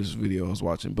could remember this video I was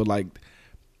watching. But like,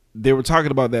 they were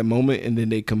talking about that moment, and then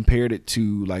they compared it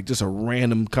to like just a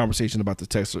random conversation about the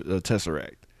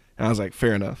Tesseract. And I was like,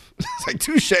 fair enough. It's like,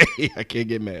 touche. I can't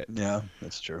get mad. Yeah,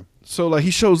 that's true. So like he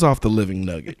shows off the living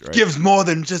nugget, right? Gives more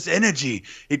than just energy.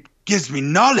 It gives me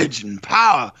knowledge and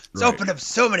power. It's Right. opened up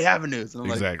so many avenues. And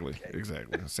I'm Exactly. Like, okay.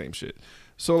 Exactly. Same shit.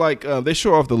 So like they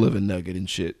show off the living nugget and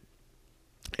shit.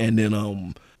 And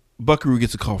then Buckaroo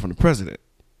gets a call from the president.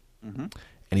 And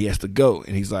he has to go.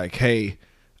 And he's like, hey,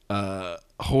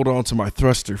 hold on to my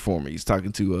thruster for me. He's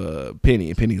talking to Penny.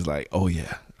 And Penny's like, oh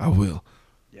yeah, I will.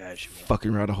 Yeah, she will.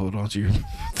 Fucking around to hold on to your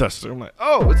thruster. I'm like,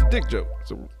 oh, it's a dick joke.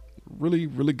 It's a really,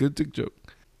 really good dick joke.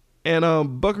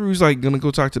 And Buckaroo's like gonna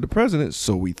go talk to the president,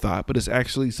 so we thought, but it's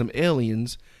actually some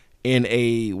aliens in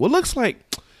what looks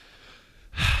like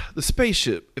the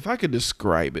spaceship. If I could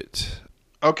describe it.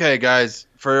 Okay, guys,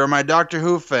 for my Doctor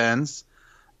Who fans,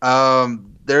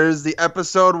 there's the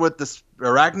episode with the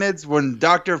arachnids when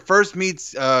Doctor first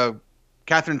meets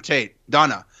Catherine Tate,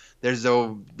 Donna. There's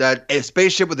a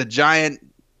spaceship with the giant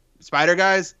spider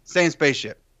guys. Same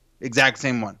spaceship, exact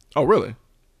same one. Oh, really?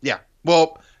 Yeah.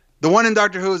 Well, the one in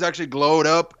Doctor Who is actually glowed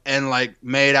up and like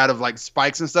made out of like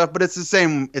spikes and stuff, but it's the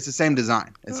same. It's the same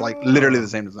design. It's like literally the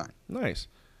same design. Nice.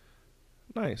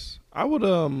 I would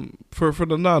for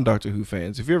the non-Doctor Who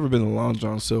fans, if you ever been to Long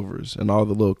John Silver's and all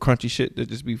the little crunchy shit that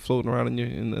just be floating around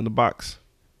in the box,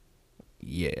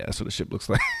 yeah, that's what the ship looks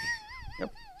like.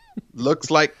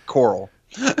 Looks like coral.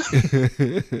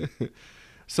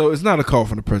 So it's not a call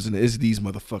from the president. It's these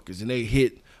motherfuckers, and they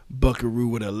hit Buckaroo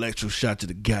with an electroshot to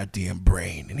the goddamn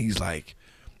brain, and he's like,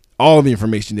 all the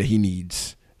information that he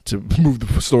needs to move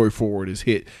the story forward is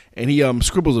hit, and he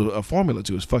scribbles a formula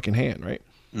to his fucking hand, right?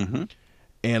 Mm-hmm.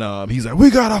 And he's like, we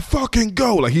gotta fucking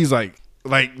go. Like he's like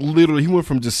literally, he went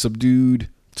from just subdued,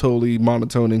 totally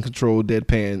monotone and controlled,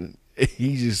 deadpan.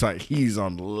 He's just like, he's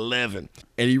on 11,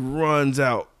 and he runs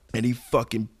out and he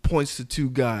fucking points to two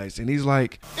guys, and he's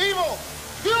like, Evil!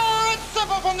 Pure and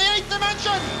simple from the 8th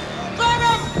dimension!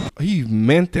 Venom! he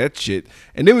meant that shit.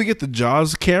 And then we get the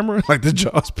Jaws camera, like the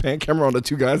Jaws pan camera on the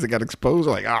two guys that got exposed.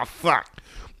 Like, oh fuck.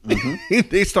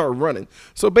 They start running.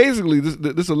 So basically,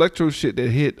 this electro shit that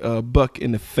hit Buck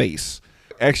in the face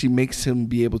actually makes him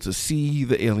be able to see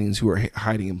the aliens who are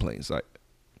hiding in plain sight.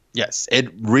 Yes,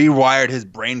 it rewired his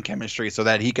brain chemistry so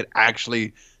that he could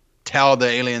actually tell the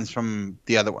aliens from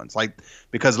the other ones. Like,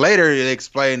 because later they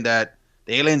explained that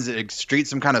the aliens excrete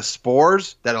some kind of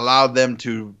spores that allowed them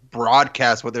to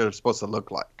broadcast what they're supposed to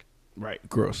look like. Right.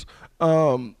 Gross.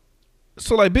 So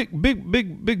like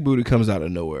big booty comes out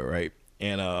of nowhere, right?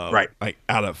 And Right. like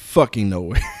out of fucking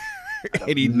nowhere.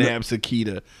 And he nabs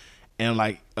Akita and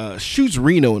like shoots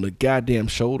Reno in the goddamn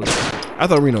shoulder. I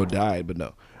thought Reno died, but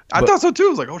no. I thought so too. I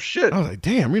was like, oh shit. I was like,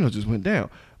 damn, Reno just went down.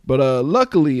 But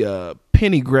luckily,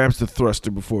 Penny grabs the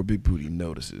thruster before Big Booty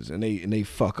notices, and they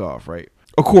fuck off, right?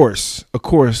 Of course.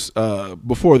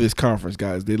 Before this conference,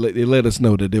 guys, they let us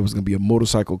know that there was gonna be a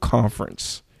motorcycle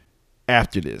conference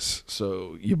after this.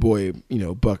 So your boy,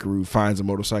 Buckaroo finds a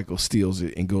motorcycle, steals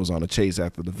it, and goes on a chase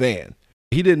after the van.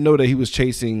 He didn't know that he was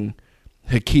chasing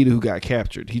Akita, who got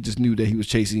captured. He just knew that he was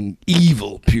chasing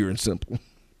evil, pure and simple.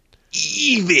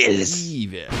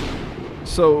 Evil.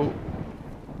 So,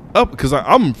 because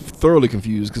I'm thoroughly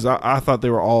confused because I thought they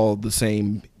were all the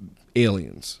same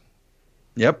aliens.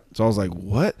 Yep. So I was like,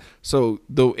 what? So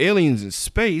the aliens in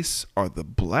space are the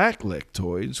black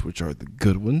lectoids, which are the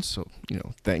good ones. So,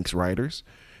 thanks, writers.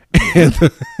 And,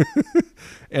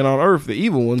 and on Earth, the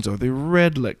evil ones are the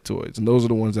red lectoids. And those are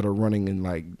the ones that are running and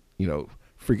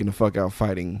freaking the fuck out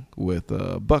fighting with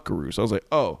Buckaroo. So I was like,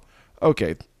 oh,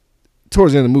 okay.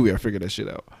 Towards the end of the movie, I figured that shit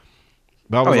out.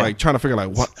 But I was trying to figure why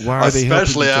are they helping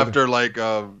especially each other? after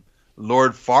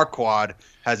Lord Farquaad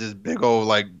has his big old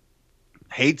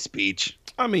hate speech.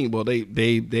 I mean, well,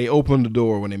 they opened the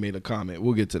door when they made a comment.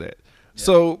 We'll get to that. Yeah.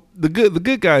 So the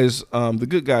good guys, the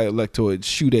good guy electoids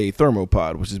shoot a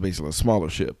thermopod, which is basically a smaller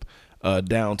ship,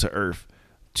 down to Earth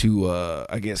to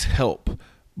I guess help.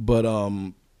 But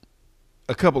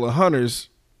a couple of hunters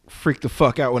freak the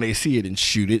fuck out when they see it and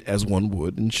shoot it, as one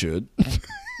would and should.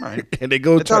 Right. And they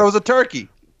go. I thought it was a turkey.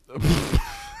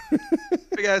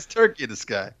 Big ass turkey in the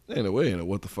sky. Anyway, I don't know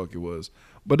what the fuck it was.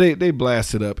 But they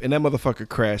blast it up, and that motherfucker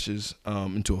crashes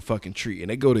into a fucking tree,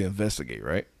 and they go to investigate,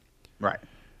 right? Right.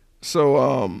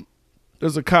 So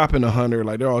there's a cop and a hunter,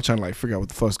 they're all trying to figure out what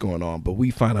the fuck's going on. But we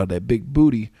find out that Big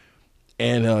Booty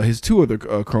and his two other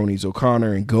cronies,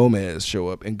 O'Connor and Gomez, show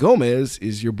up, and Gomez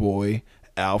is your boy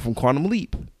Al from Quantum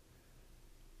Leap.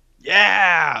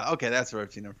 Yeah. Okay, that's where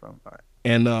I've seen him from. All right.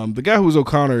 And the guy who's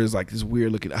O'Connor is this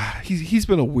weird looking. He's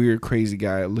been a weird, crazy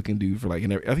guy looking dude for I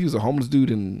think he was a homeless dude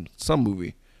in some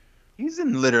movie. He's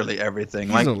in literally everything.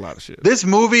 He's in a lot of shit. This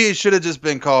movie should have just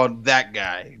been called That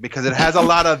Guy because it has a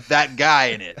lot of that guy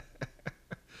in it.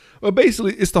 Well,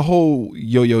 basically, it's the whole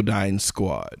Yo-Yo Dine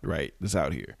squad, right? That's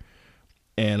out here,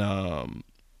 and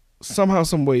somehow,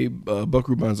 some way,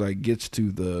 Buckaroo Banzai gets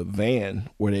to the van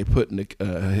where they put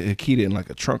Hikita in like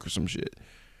a trunk or some shit.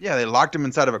 Yeah, they locked him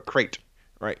inside of a crate.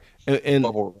 Right, and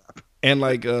Bubble wrap. And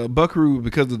like Buckaroo,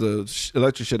 because of the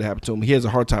electric shit that happened to him, he has a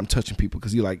hard time touching people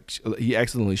because he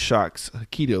accidentally shocks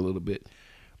Hikita a little bit.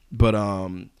 But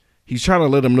he's trying to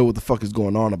let him know what the fuck is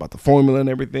going on about the formula and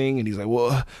everything. And he's like,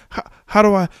 well, how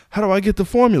do I get the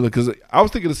formula? Because I was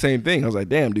thinking the same thing. I was like,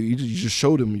 damn, dude, you just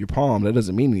showed him your palm. That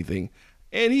doesn't mean anything.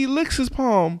 And he licks his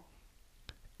palm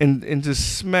and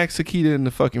just smacks Hikita in the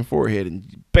fucking forehead,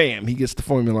 and bam, he gets the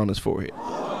formula on his forehead.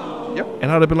 Yep.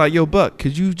 And I'd have been like, yo, Buck,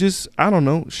 could you just, I don't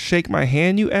know, shake my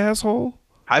hand, you asshole?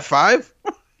 High five?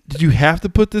 Did you have to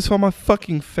put this on my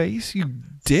fucking face, you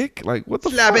dick? Like, what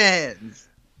the Slap fuck? hands.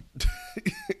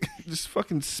 Just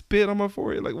fucking spit on my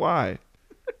forehead. Like, why?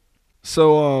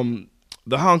 So,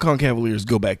 the Hong Kong Cavaliers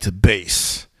go back to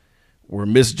base, where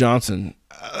Miss Johnson,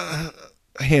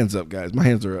 hands up, guys. My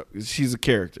hands are up. She's a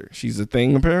character. She's a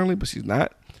thing, apparently, but she's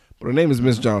not. But her name is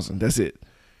Miss Johnson. That's it.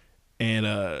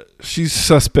 And she's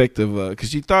suspect of,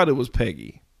 because she thought it was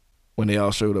Peggy when they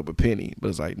all showed up with Penny. But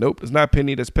it's like, nope, it's not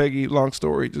Penny. That's Peggy. Long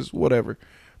story, just whatever.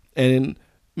 And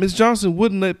Miss Johnson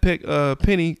wouldn't let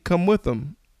Penny come with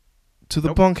them to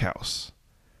the bunkhouse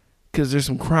because there's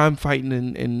some crime fighting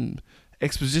and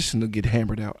exposition to get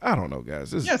hammered out. I don't know,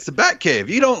 guys. Yeah, it's the Batcave.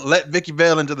 You don't let Vicky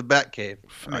Vale into the Batcave.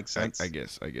 That makes sense. I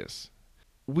guess.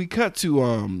 We cut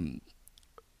to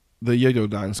the Yo-Yo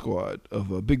Dine squad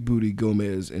of Big Booty,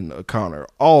 Gomez, and Connor,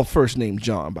 all first name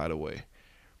John, by the way,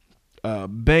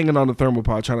 banging on the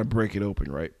thermopod, trying to break it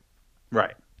open, right?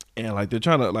 Right. And they're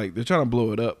trying to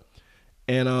blow it up,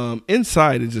 and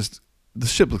inside the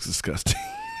ship looks disgusting.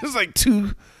 It's like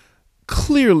two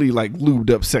clearly lubed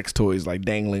up sex toys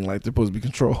dangling like they're supposed to be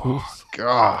controls. Oh,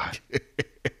 God.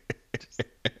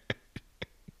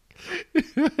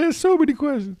 There's so many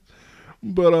questions.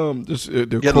 But they're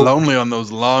get lonely on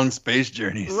those long space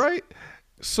journeys, right?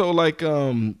 So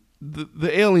the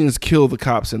aliens kill the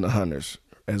cops and the hunters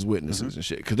as witnesses and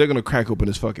shit because they're gonna crack open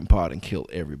this fucking pod and kill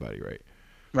everybody, right?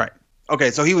 Right.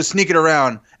 Okay, so he was sneaking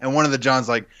around, and one of the Johns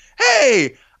like,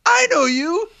 "Hey, I know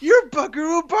you. You're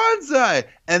Buckaroo Banzai,"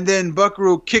 and then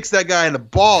Buckaroo kicks that guy in the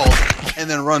balls and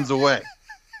then runs away.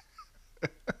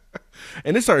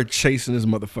 And they started chasing this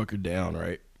motherfucker down,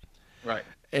 right? Right.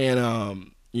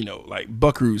 And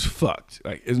Buckaroo's fucked.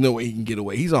 There's no way he can get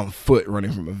away. He's on foot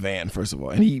running from a van, first of all,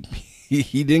 and he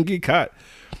didn't get caught.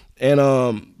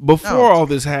 And before all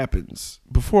this happens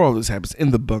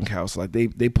in the bunkhouse,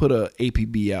 they put a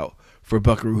APB out for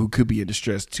Buckaroo who could be in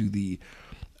distress to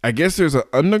I guess there's an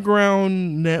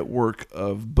underground network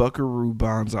of Buckaroo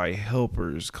Banzai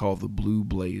helpers called the Blue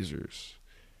Blazers.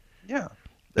 Yeah.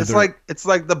 It's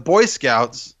like the Boy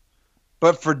Scouts,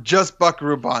 but for just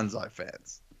Buckaroo Banzai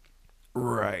fans.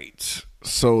 Right.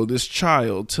 So this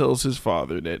child tells his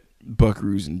father that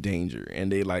Buckaroo's in danger,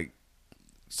 and they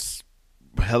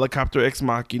helicopter ex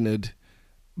machina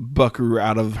Buckaroo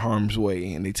out of harm's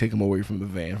way, and they take him away from the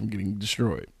van from getting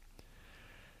destroyed.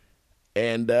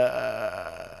 And it's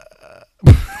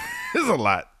a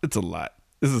lot. This is a lot.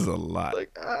 It's a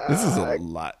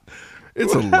lot.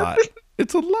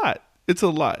 It's a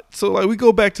lot. So we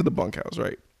go back to the bunkhouse,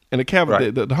 right? And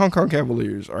the Hong Kong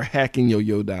Cavaliers are hacking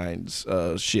Yo-Yo Dine's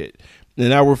shit. And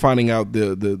now we're finding out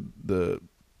the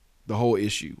whole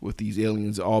issue with these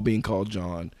aliens all being called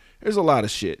John. There's a lot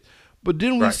of shit. But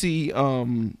didn't we see I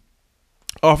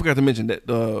forgot to mention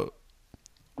that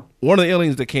one of the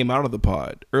aliens that came out of the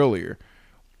pod earlier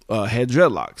had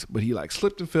dreadlocks, but he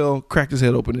slipped and fell, cracked his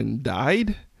head open and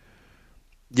died.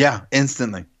 Yeah,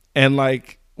 instantly. And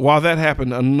while that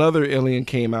happened, another alien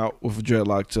came out with a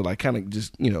dreadlock to kind of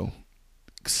just, sneak I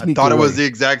thought away. it was the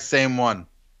exact same one.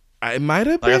 It might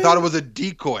have been. I thought it was a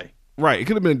decoy. Right, it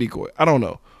could have been a decoy. I don't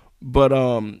know. But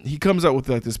he comes out with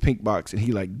this pink box and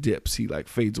he dips. He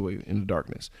fades away in the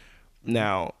darkness.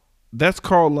 Now, that's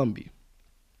Carl Lumbly,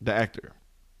 the actor.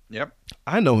 Yep.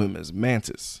 I know him as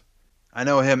Mantis. I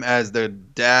know him as the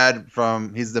dad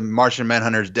he's the Martian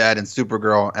Manhunter's dad in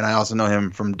Supergirl, and I also know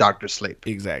him from Dr. Sleep.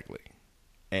 Exactly.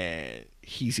 And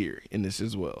he's here in this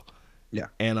as well. Yeah.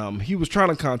 And he was trying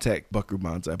to contact Buckaroo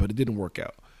Banzai, but it didn't work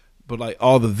out. But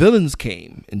all the villains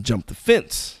came and jumped the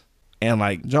fence.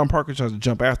 And John Parker tries to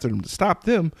jump after them to stop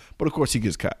them, but of course he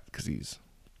gets caught because he's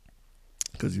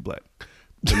black.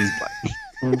 But he's black.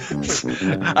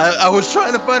 I was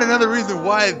trying to find another reason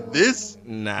why this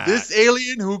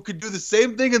alien who could do the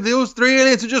same thing as those three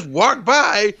aliens who just walked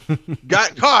by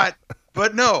got caught,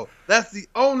 but no, that's the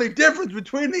only difference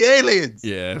between the aliens.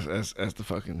 Yeah, that's the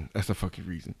fucking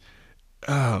reason.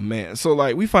 Oh man. So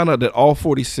like we found out that all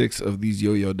 46 of these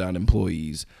Yo-Yo Don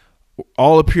employees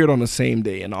all appeared on the same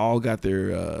day and all got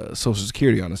their social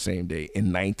security on the same day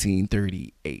in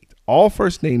 1938. All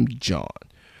first named John.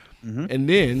 Mm-hmm. And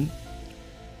then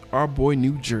our boy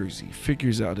New Jersey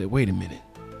figures out that, wait a minute,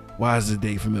 why is the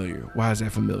day familiar? Why is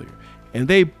that familiar? And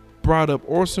they brought up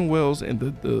Orson Welles and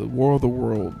the War of the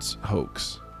Worlds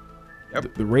hoax.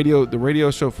 Yep. The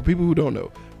radio show, for people who don't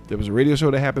know, there was a radio show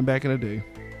that happened back in the day.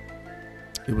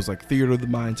 It was like theater of the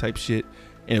mind type shit.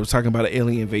 And it was talking about an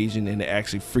alien invasion, and it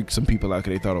actually freaked some people out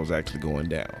because they thought it was actually going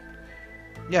down.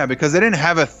 Yeah, because they didn't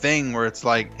have a thing where it's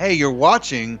like, hey, you're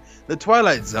watching The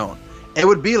Twilight Zone. It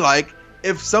would be like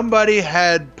if somebody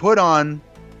had put on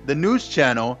the news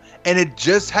channel and it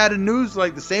just had a news,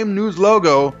 like the same news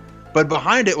logo, but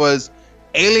behind it was,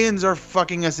 aliens are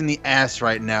fucking us in the ass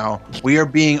right now. We are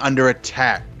being under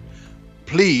attack.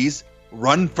 Please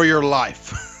run for your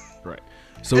life. Right.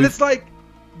 So and it's like,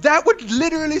 that would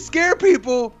literally scare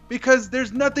people because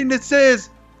there's nothing that says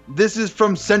this is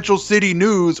from Central City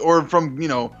News or from,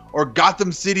 or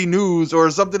Gotham City News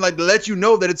or something like to let you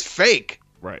know that it's fake.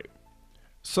 Right.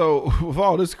 So with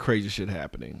all this crazy shit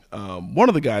happening, one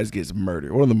of the guys gets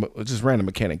murdered. One of the just random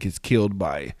mechanic gets killed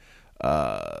by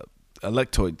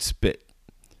electroid spit.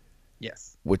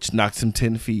 Yes. Which knocks him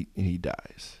 10 feet and he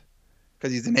dies.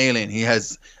 Because he's an alien. He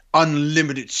has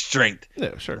unlimited strength.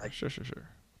 Yeah, sure.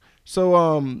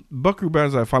 So Buckaroo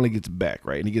Banzai finally gets back,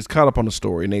 right? And he gets caught up on the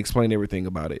story and they explain everything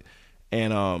about it.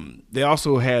 And they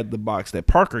also had the box that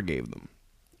Parker gave them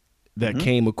that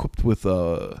came equipped with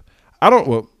I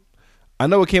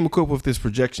know it came equipped with this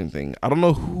projection thing. I don't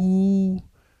know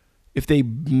if they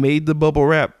made the bubble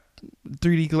wrap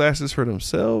 3D glasses for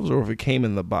themselves or if it came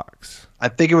in the box. I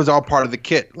think it was all part of the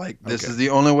kit. Like, this is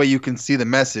the only way you can see the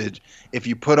message. If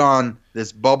you put on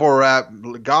this bubble wrap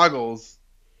goggles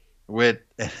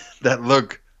that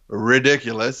look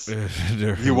ridiculous,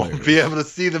 you won't be able to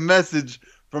see the message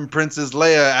from Princess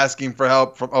Leia asking for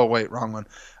help from, oh wait, wrong one.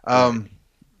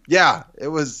 Yeah, it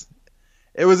was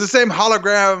the same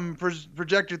hologram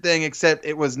projector thing, except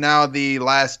it was now the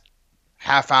last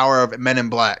half hour of Men in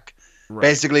Black. Right.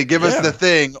 Basically, give us the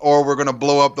thing or we're going to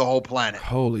blow up the whole planet.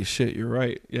 Holy shit, you're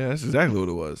right. Yeah, that's exactly what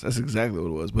it was.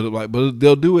 But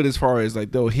they'll do it as far as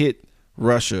like they'll hit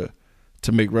Russia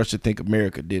to make Russia think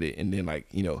America did it and then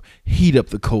heat up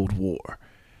the Cold War.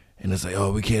 And it's like,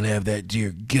 oh, we can't have that,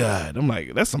 dear God. I'm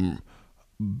like, that's some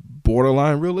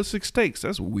borderline realistic stakes.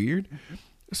 That's weird.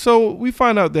 So we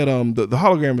find out that the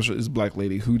hologram is a black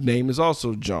lady whose name is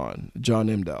also John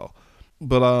Emdahl.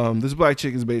 But this black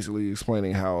chick is basically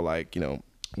explaining how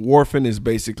Worfen is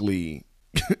basically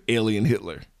alien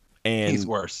Hitler. And he's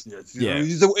worse. Yeah.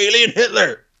 He's the alien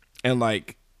Hitler. And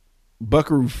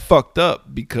Buckaroo fucked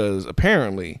up because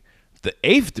apparently the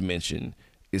 8th dimension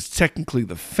is technically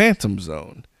the Phantom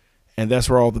Zone. And that's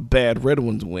where all the bad red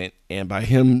ones went. And by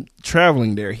him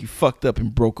traveling there, he fucked up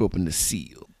and broke open the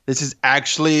seal. This is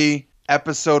actually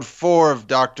episode 4 of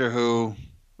Doctor Who.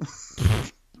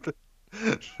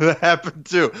 That happened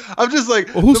too. I'm just like,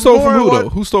 well, who stole from who though?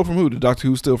 Who stole from who? Did Doctor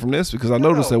Who steal from this? Because I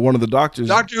noticed that one of the doctors,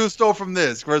 Doctor Who stole from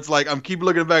this. Where it's like, I'm keep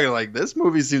looking back and like, this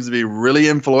movie seems to be really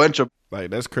influential.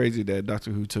 Like, that's crazy that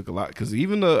Doctor Who took a lot. Because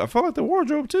even I felt like the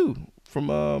wardrobe too from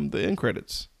the end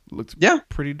credits looked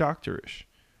pretty doctorish.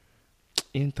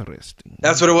 Interesting.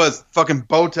 That's what it was. Fucking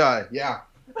bow tie. Yeah.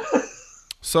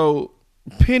 So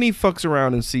Penny fucks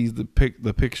around and sees the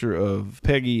picture of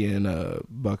Peggy and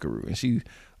Buckaroo, and she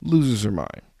loses her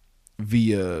mind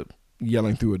via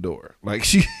yelling through a door. Like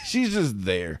she's just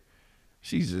there.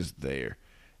 She's just there.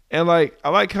 And I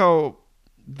like how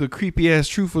the creepy ass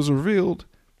truth was revealed,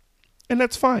 and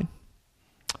that's fine.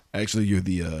 Actually, you're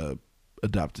the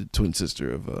adopted twin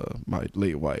sister of my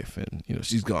late wife, and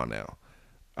she's gone now.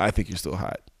 I think you're still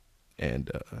hot. And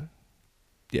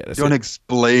yeah, that's don't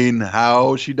explain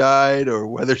how she died or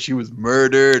whether she was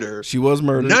murdered or she was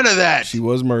murdered. None of that. She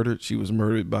was murdered. She was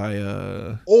murdered by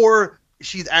or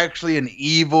she's actually an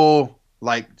evil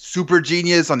super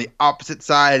genius on the opposite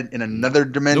side in another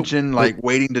dimension,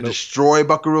 waiting to destroy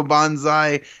Buckaroo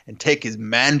Banzai and take his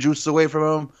man juice away from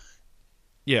him.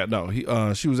 Yeah,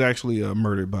 no, she was actually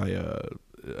murdered by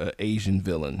a Asian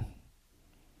villain.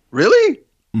 Really?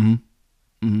 Mm-hmm.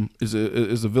 Mm-hmm.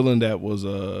 Is a villain that was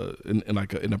in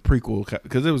a prequel,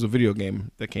 because there was a video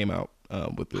game that came out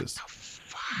with this.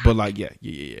 But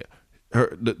yeah.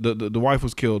 Her the wife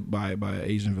was killed by an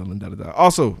Asian villain.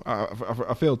 Also,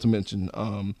 I failed to mention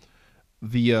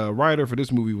the writer for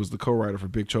this movie was the co-writer for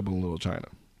Big Trouble in Little China.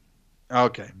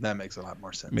 Okay, that makes a lot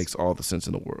more sense. Makes all the sense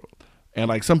in the world.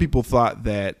 And some people thought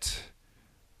that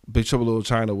Big Trouble in Little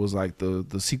China was like the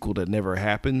sequel that never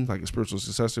happened, like a spiritual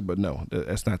successor. But no,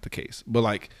 that's not the case. But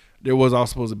like there was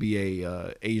also supposed to be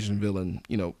a Asian villain,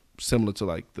 you know, similar to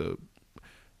like the.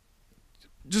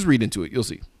 Just read into it. You'll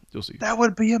see. That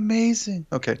would be amazing.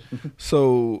 Okay.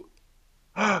 So.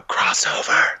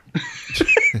 Crossover.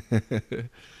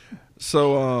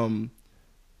 So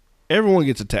everyone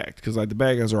gets attacked because like the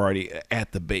bad guys are already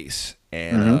at the base,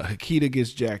 and Hakita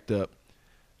gets jacked up,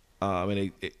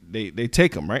 and they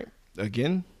take him right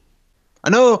again. I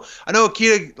know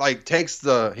Akita like takes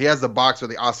he has the box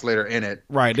with the oscillator in it.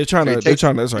 Right, they're trying to that's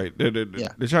right.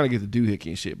 They're trying to get the doohickey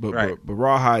and shit, but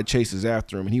Rawhide chases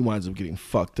after him and he winds up getting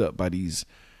fucked up by these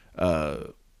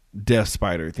death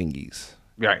spider thingies.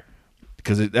 Right.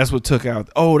 Because that's what took out.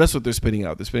 Oh, that's what they're spitting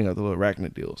out. They're spitting out the little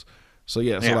arachnid deals. So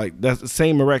like that's the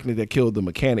same arachnid that killed the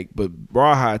mechanic, but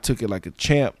Rawhide took it like a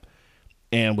champ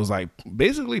and was like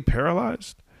basically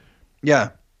paralyzed. Yeah.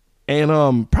 And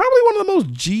probably one of the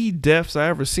most G deaths I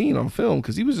ever seen on film,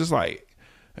 because he was just like,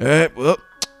 all right, well,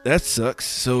 that sucks.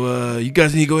 So you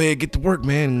guys need to go ahead and get to work,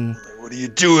 man. What are you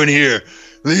doing here?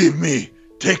 Leave me.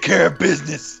 Take care of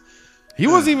business. He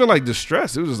wasn't even like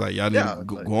distressed. It was just like, y'all need to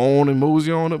go on and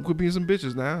mosey on up, quit being some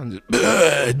bitches now. And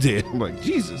just dead. I'm like,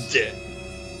 Jesus. Dead.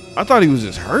 I thought he was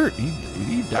just hurt.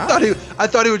 He died. I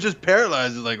thought he was just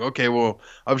paralyzed. Like, okay, well,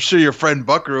 I'm sure your friend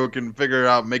Buckaroo can figure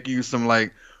out making you some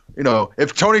like, you know,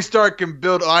 if Tony Stark can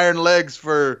build iron legs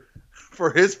for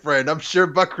his friend, I'm sure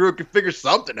Buckaroo can figure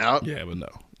something out. Yeah, but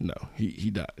no,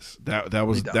 he dies. That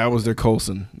was their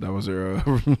Coulson. That was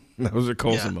their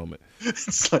Coulson moment.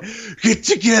 It's like, get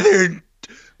together and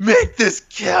make this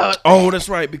count. Oh, that's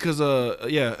right. Because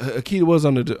Akita was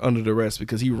under the arrest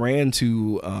because he ran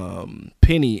to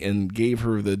Penny and gave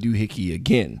her the doohickey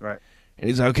again. Right. And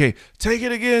he's like, okay, take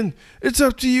it again. It's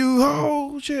up to you.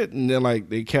 Oh shit! And then like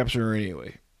they capture her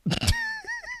anyway.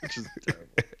 Which is terrible.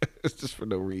 It's just for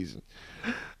no reason.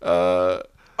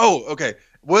 Okay.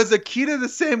 Was Akita the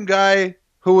same guy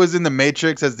who was in the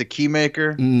Matrix as the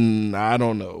keymaker? I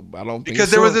don't know. I don't think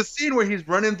because there was a scene where he's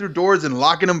running through doors and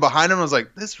locking them behind him. I was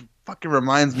like, this fucking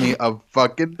reminds me of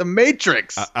fucking the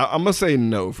Matrix. I'm gonna say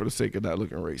no for the sake of not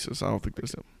looking racist. I don't think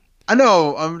there's him. I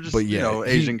know. I'm just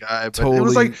Asian guy, but totally, it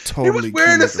was like he was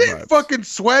wearing the same vibes. fucking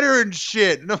sweater and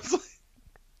shit. And I was like,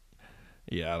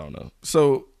 yeah, I don't know.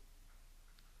 So.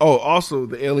 Oh, also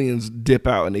the aliens dip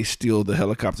out and they steal the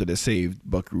helicopter that saved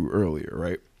Buckaroo earlier,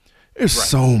 right? There's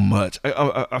so much.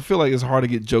 I feel like it's hard to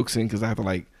get jokes in because I have to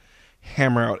like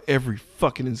hammer out every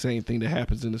fucking insane thing that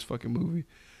happens in this fucking movie.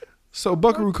 So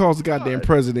Buckaroo calls the goddamn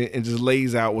president and just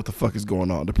lays out what the fuck is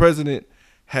going on. The president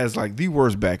has like the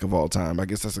worst back of all time. I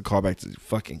guess that's a callback to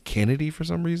fucking Kennedy for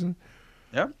some reason.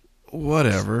 Yeah.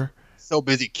 Whatever. So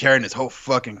busy carrying his whole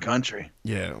fucking country.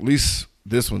 Yeah, at least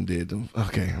this one did.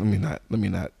 Okay, let me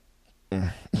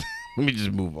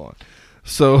just move on.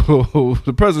 So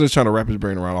the president's trying to wrap his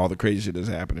brain around all the crazy shit that's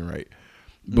happening, right?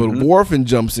 But Worfen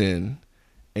jumps in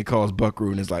and calls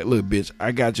Buckaroo and is like, look, bitch,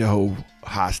 I got your whole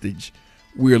hostage.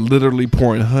 We're literally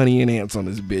pouring honey and ants on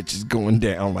this bitch. It's going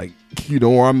down. Like, you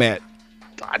know where I'm at.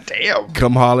 God damn.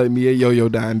 Come holler at me at Yo-Yo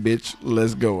Dime, bitch.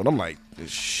 Let's go. And I'm like,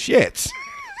 shit.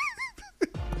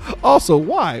 Also,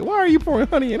 why? Why are you pouring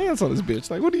honey and ants on this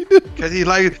bitch? Like, what do you do? Because he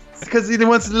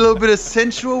wants a little bit of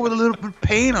sensual with a little bit of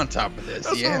pain on top of this.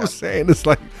 That's what I'm saying. It's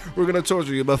like, we're going to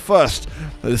torture you, but first,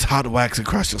 this hot wax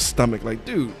across your stomach. Like,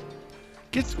 dude,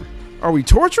 are we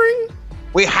torturing?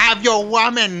 We have your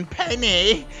woman,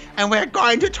 Penny, and we're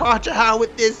going to torture her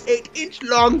with this 8-inch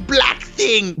long black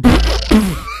thing.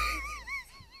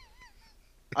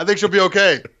 I think she'll be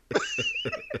okay.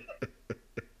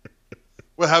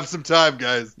 We'll have some time,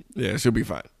 guys. Yeah, she'll be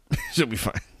fine. She'll be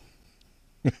fine.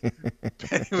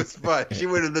 Penny was fine. She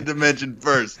went in the dimension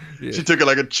first. Yeah. She took it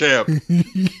like a champ.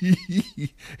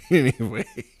 Anyway.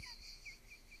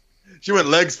 She went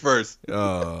legs first.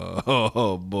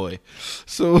 Oh boy.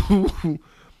 So,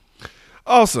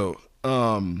 also,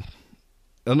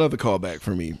 another callback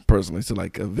for me personally to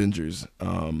like Avengers.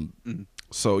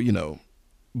 So, you know,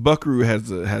 Buckaroo has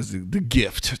the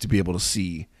gift to be able to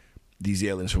see these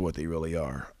aliens for what they really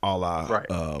are, a la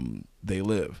They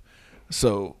Live.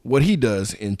 So what he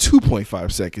does in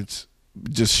 2.5 seconds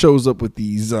just shows up with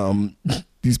these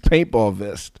paintball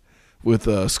vests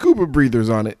with scuba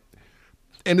breathers on it,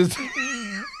 and it's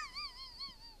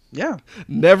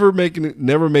never make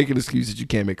an excuse that you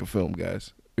can't make a film,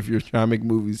 guys. If you're trying to make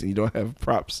movies and you don't have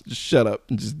props, just shut up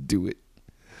and just do it.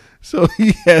 So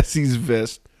he has these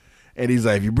vests. And he's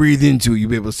like, if you breathe into it, you'll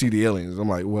be able to see the aliens. I'm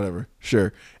like, whatever,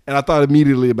 sure. And I thought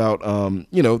immediately about,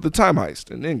 the time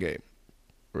heist in Endgame.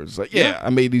 Where it's like, I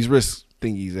made these risks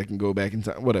thingies that can go back in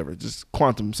time. Whatever, just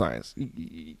quantum science.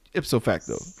 Ipso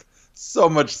facto. So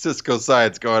much Cisco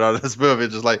science going on in this movie.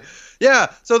 Just like,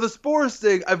 yeah, so the spores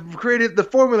thing, I've created the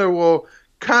formula will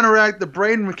counteract the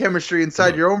brain chemistry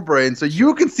inside your own brain so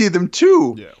you can see them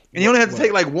too. Yeah. And you only have to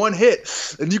take like one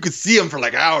hit and you can see them for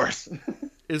like hours.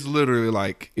 It's literally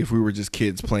like if we were just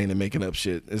kids playing and making up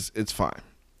shit. It's fine.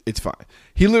 It's fine.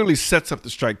 He literally sets up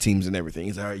the strike teams and everything.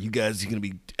 He's all right, you guys are going to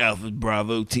be Alpha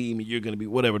Bravo team and you're going to be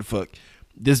whatever the fuck.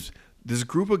 This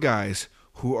group of guys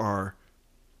who are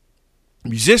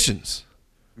musicians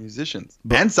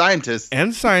and scientists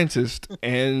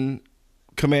and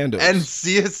commandos and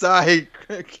CSI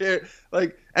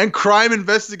and crime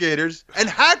investigators and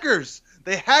hackers.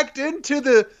 They hacked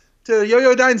into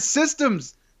Yoyodyne's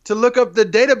systems to look up the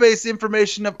database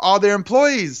information of all their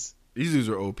employees. These dudes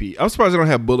are OP. I'm surprised they don't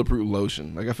have bulletproof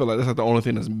lotion. Like I feel like that's not the only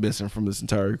thing that's missing from this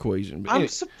entire equation. But I'm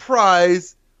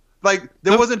surprised. Like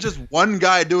there wasn't just one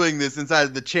guy doing this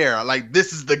inside the chair. Like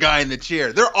this is the guy in the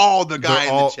chair. They're all the guy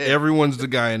in the chair. Everyone's the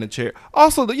guy in the chair.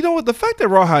 Also, you know what? The fact that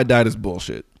Rawhide died is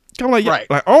bullshit. I'm like, right.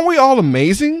 Like, aren't we all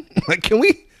amazing? Like, can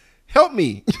we help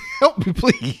me? Help me,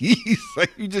 please.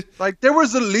 Like you just like there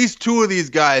was at least two of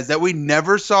these guys that we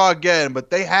never saw again,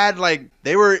 but they had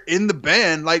they were in the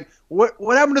band. Like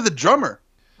what happened to the drummer?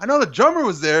 I know the drummer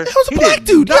was there. It was a black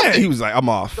dude. Yeah, he was like, I'm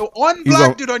off. So one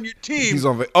black dude on your team. He's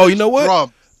on. Oh, you know what?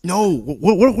 Drum. No,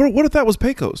 what if that was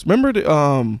Pecos? Remember,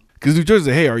 because New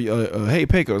Jersey, hey, are you, hey,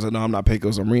 Pecos? No, I'm not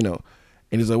Pecos, I'm Reno.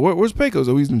 And he's like, where's Pecos?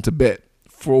 Oh, he's in Tibet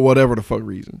for whatever the fuck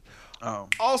reason. Oh.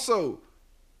 Also,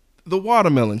 the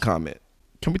watermelon comment.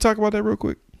 Can we talk about that real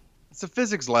quick? It's a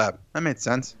physics lab. That made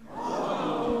sense.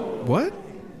 What?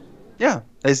 Yeah,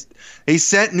 he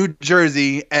sent New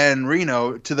Jersey and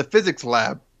Reno to the physics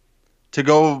lab to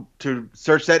go to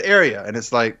search that area, and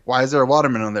it's like, why is there a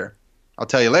watermelon there? I'll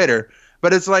tell you later.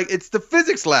 But it's like, it's the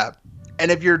physics lab. And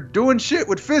if you're doing shit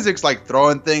with physics, like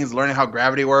throwing things, learning how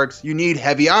gravity works, you need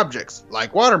heavy objects,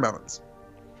 like watermelons.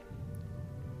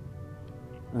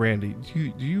 Randy,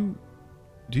 do you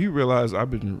realize I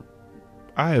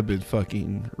have been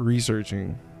fucking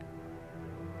researching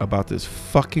about this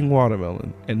fucking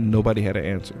watermelon and nobody had an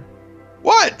answer?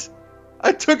 What?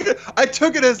 I took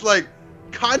it as like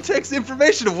context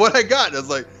information of what I got. And I was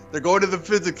like, they're going to the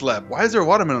physics lab. Why is there a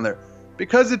watermelon there?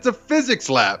 Because it's a physics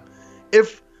lab.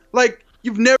 If like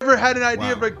you've never had an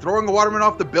idea of like throwing a watermelon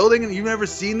off the building and you've never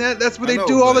seen that, that's what they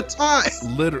do all the time.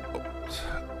 Literally.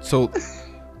 So,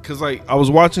 because like I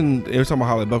was watching, they were talking about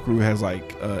how like Buckaroo has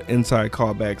like inside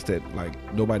callbacks that like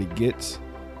nobody gets.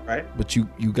 Right. But you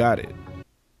got it.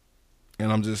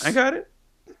 And I'm just. I got it.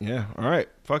 Yeah. All right.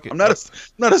 Fuck it. I'm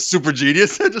not a super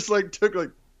genius. I just like took like.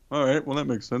 All right. Well, that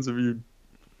makes sense if you.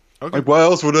 Okay. Like, why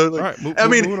else would I? Like, all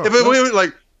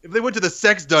right. If they went to the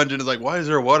sex dungeon, it's like, why is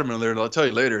there a watermelon there? And I'll tell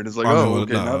you later. And it's like,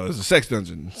 okay. No, it's a sex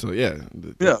dungeon. So yeah,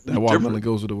 that watermelon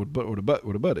goes where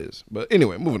the butt is. But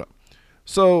anyway, moving on.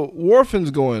 So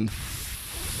Worfen's going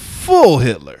full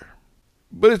Hitler,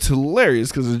 but it's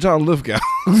hilarious because it's John Lithgow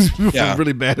who's a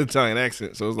really bad Italian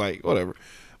accent. So it's like whatever.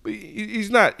 But he's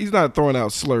not throwing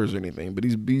out slurs or anything. But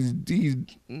he's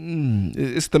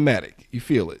it's thematic. You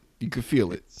feel it. You could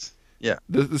feel it. Yeah.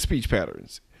 The speech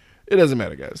patterns. It doesn't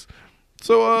matter, guys.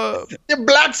 So the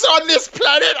blacks on this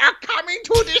planet are coming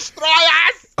to destroy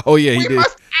us. Oh yeah, he did.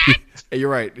 Hey, you're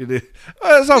right. It is.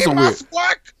 It's also weird. We must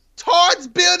work towards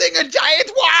building a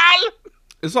giant wall.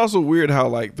 It's also weird how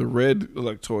like the red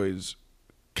Electoids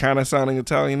kind of sounding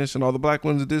Italianish and all the black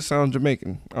ones did sound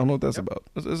Jamaican. I don't know what that's about.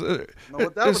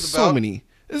 There's so many.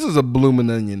 This is a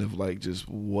blooming onion of like just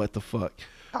what the fuck.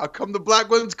 How come the black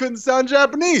ones couldn't sound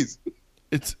Japanese?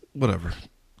 It's whatever.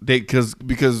 Because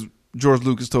George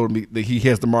Lucas told me that he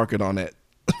has the market on that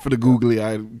for the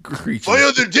googly-eyed creature.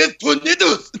 Fire the jet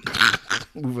tornadoes.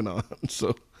 Moving on.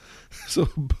 So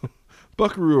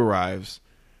Buckaroo arrives,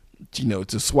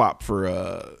 to swap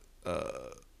for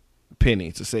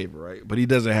Penny to save her, right? But he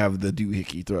doesn't have the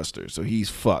doohickey thruster, so he's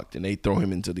fucked, and they throw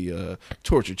him into the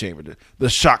torture chamber, the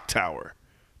shock tower.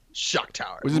 Shock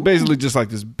tower, which is basically just like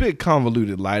this big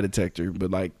convoluted lie detector,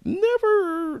 but like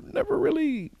never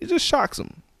really. It just shocks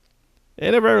him.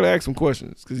 And never really asked him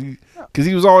questions because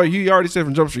he already said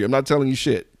from Jump Street, I'm not telling you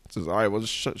shit. Says, all right, well,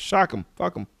 shock him,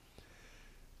 fuck him.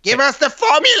 Give us the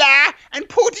formula and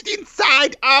put it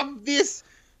inside of this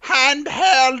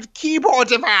handheld keyboard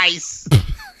device.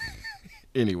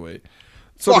 Anyway,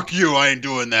 fuck you, I ain't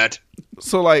doing that.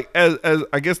 So like, as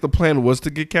I guess the plan was to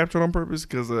get captured on purpose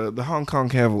because the Hong Kong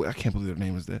Cavalier, I can't believe their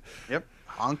name is that. Yep,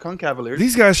 Hong Kong Cavaliers.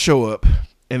 These guys show up.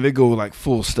 And they go like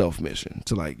full stealth mission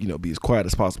to like be as quiet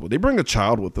as possible. They bring a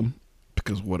child with them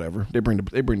because whatever. They bring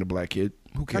the black kid.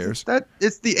 Who cares?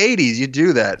 It's the 80s. You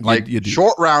do that. Like, you do.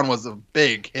 Short Round was a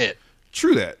big hit.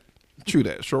 True that.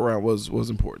 Short Round was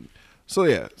important. So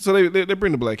yeah, so they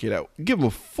bring the black kid out. Give him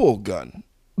a full gun.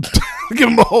 Give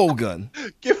him a whole gun.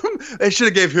 They should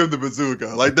have gave him the bazooka,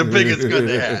 like the biggest gun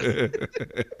they had.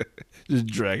 Just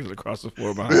drags it across the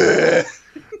floor behind.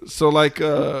 So like,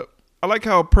 I like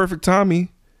how Perfect Tommy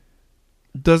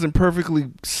doesn't perfectly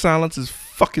silence his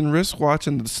fucking wristwatch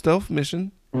in the stealth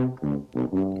mission.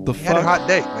 The He had a hot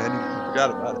date, man. He forgot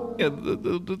about it. Yeah,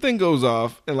 the thing goes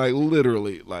off and like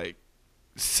literally like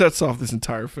sets off this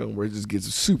entire film where it just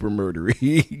gets super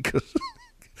murdery.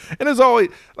 And there's always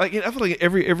like, I feel like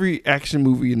every action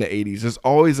movie in the 80s, there's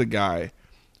always a guy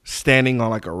standing on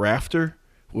like a rafter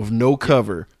with no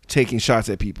cover taking shots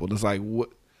at people. And it's like, what?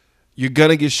 You're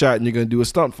gonna get shot and you're gonna do a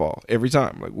stunt fall every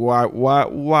time. Like,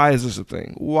 why is this a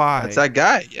thing? Why? That's that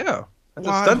guy. Yeah. That's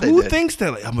a stunt Who they did. thinks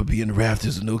that? Like, I'm gonna be in the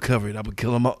rafters with no cover and I'm gonna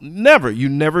kill them all. Never. You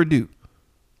never do.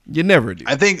 You never do.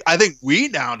 I think we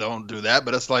now don't do that,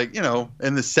 but it's like, you know,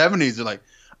 in the 70s, they're like,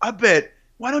 I bet,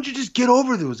 why don't you just get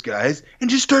over those guys and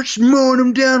just start mowing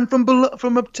them down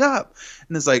from up top?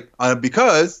 And it's like,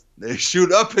 because they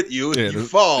shoot up at you and you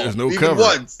fall. There's no even cover.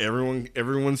 once.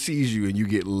 Everyone sees you and you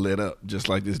get lit up just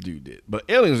like this dude did. But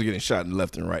aliens are getting shot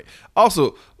left and right.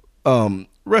 Also,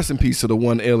 rest in peace to the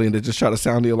one alien that just tried to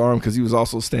sound the alarm because he was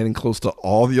also standing close to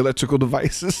all the electrical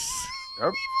devices.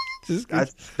 Yep.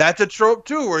 That's a trope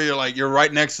too, where you're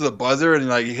right next to the buzzer and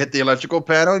like you hit the electrical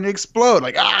panel and you explode.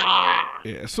 Like, ah.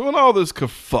 Yeah. So in all this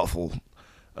kerfuffle,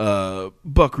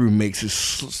 Buckaroo makes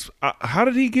his. How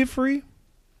did he get free?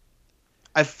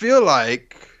 I feel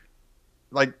like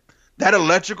that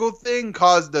electrical thing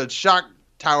caused the shock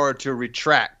tower to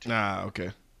retract. Okay.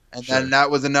 And then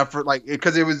that was enough for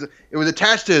because it was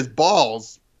attached to his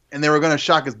balls and they were going to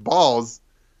shock his balls.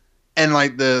 And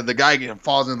like the guy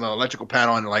falls in the electrical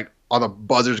panel and like all the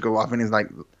buzzers go off and he's like,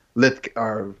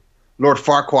 Lord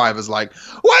Farquaad is like,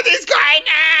 what is going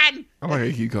on? I like how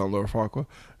you keep calling Lord Farquaad.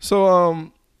 So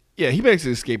yeah, he makes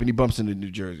his escape and he bumps into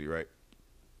New Jersey, right?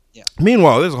 Yeah.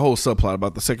 Meanwhile, there's a whole subplot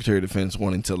about the Secretary of Defense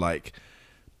wanting to like,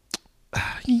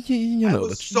 you know, I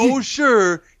was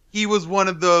sure he was one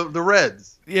of the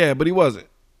Reds. Yeah, but he wasn't.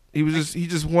 He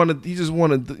just wanted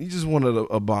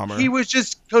a bomber. He was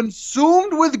just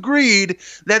consumed with greed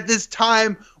that this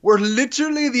time where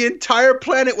literally the entire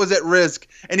planet was at risk,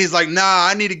 and he's like, nah,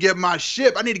 I need to get my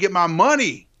ship. I need to get my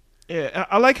money. Yeah,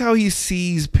 I like how he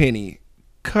sees Penny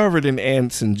covered in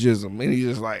ants and jism, and he's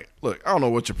just like, look, I don't know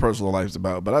what your personal life's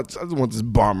about, but I just want this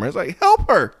bomber. It's like, help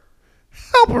her,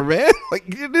 man. Like,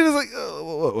 it is like,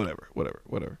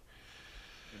 whatever.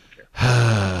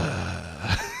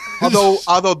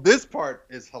 Although this part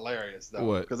is hilarious though,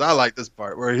 what? Because I like this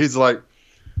part where he's like,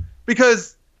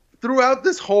 because throughout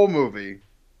this whole movie,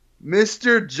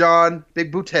 Mr. John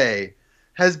Big Boutte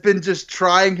has been just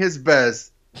trying his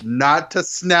best not to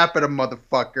snap at a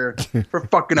motherfucker for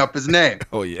fucking up his name.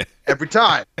 Oh yeah, every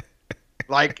time.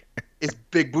 Like, it's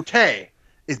Big Boutte.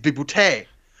 It's Big Boutte.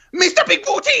 Mr. Big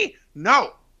Boutte.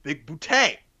 No, Big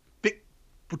Boutte. Big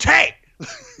Boutte.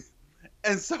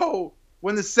 And so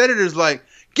when the senator's like,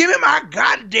 give me my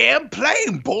goddamn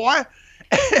plane, boy.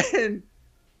 And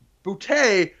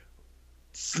Boutte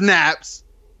snaps,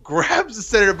 grabs the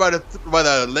senator by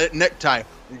the necktie,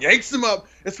 yanks him up.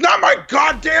 It's not my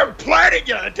goddamn planet,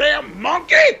 you damn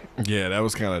monkey. Yeah, that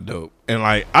was kind of dope. And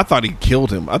like, I thought he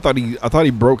killed him. I thought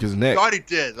he broke his neck. I thought he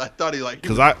did. I thought he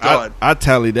because I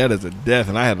tallied that as a death,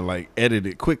 and I had to like edit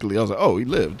it quickly. I was like, oh, he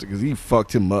lived because he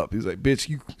fucked him up. He's like, bitch,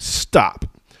 you stop.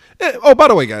 And, oh, by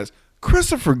the way, guys,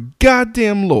 Christopher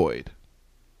goddamn Lloyd.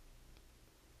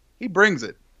 He brings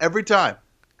it every time.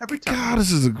 Every time. God,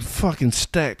 this is a fucking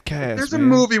stacked cast. There's a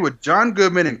movie with John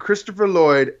Goodman and Christopher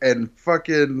Lloyd and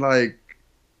fucking like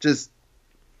just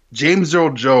James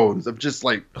Earl Jones of just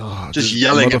like just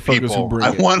yelling at people. I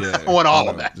want all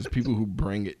of that. Just people who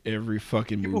bring it every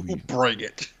fucking movie. People who bring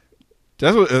it.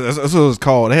 That's what it's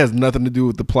called. It has nothing to do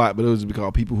with the plot, but it was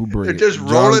called people who bring They're it. Just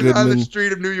rolling down the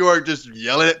street of New York, just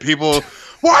yelling at people.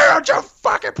 Why aren't you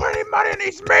fucking putting money in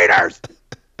these meters?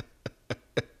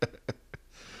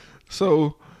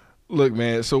 So, look,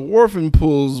 man. So Worfen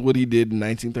pulls what he did in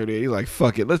 1938. He's like,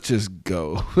 "Fuck it, let's just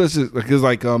go. Let's just," because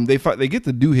like they get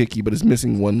the doohickey, but it's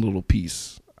missing one little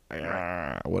piece.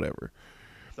 Whatever.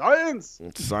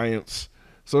 Science.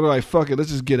 So they're like, fuck it, let's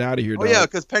just get out of here. Oh, yeah,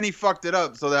 because Penny fucked it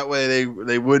up so that way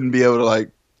they wouldn't be able to, like,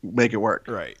 make it work.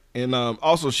 Right. And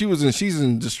also, she's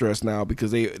in distress now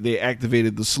because they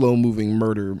activated the slow-moving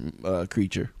murder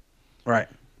creature. Right.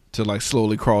 to like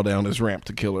slowly crawl down this ramp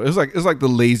to kill her. It's like the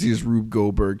laziest Rube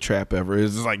Goldberg trap ever.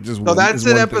 It's just like just No, that's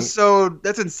an one episode. Thing.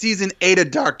 That's in season 8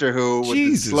 of Doctor Who. With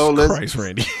Jesus the slow Christ,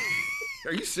 Randy.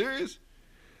 Are you serious?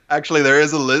 Actually, there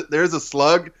is a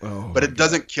slug, but it God.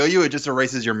 doesn't kill you. It just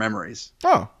erases your memories. Oh,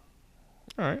 all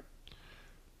right.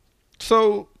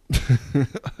 So,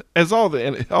 as all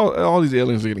these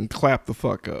aliens are getting clapped the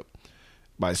fuck up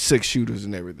by 6 shooters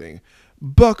and everything,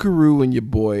 Buckaroo and your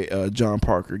boy John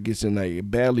Parker gets in a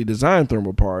badly designed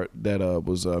thermal part that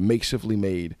was makeshiftly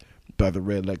made by the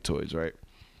Red Lectoids, right?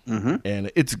 Mm-hmm.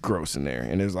 And it's gross in there,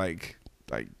 and there's like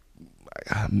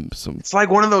some It's like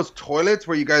one of those toilets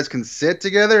where you guys can sit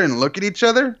together and look at each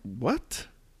other. what?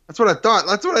 That's what I thought.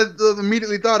 That's what I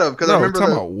immediately thought of because I remember.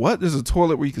 Talking about what? There's a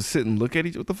toilet where you can sit and look at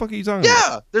each. What the fuck are you talking about?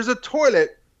 Yeah, there's a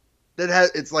toilet that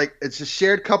has. It's a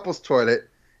shared couples toilet,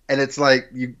 and it's like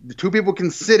the 2 people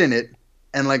can sit in it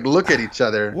and like look at each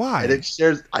other. Why? And it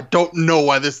shares. I don't know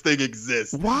why this thing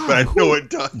exists. Why? But I know it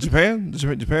does. Japan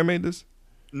made this.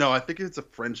 No, I think it's a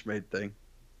French-made thing.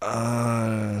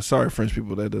 Sorry, French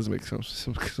people, that does make some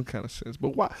kind of sense.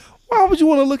 But why would you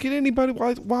want to look at anybody?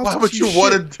 Why would you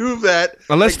want to do that?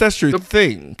 Unless that's your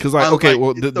thing, because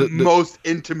the most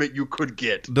intimate you could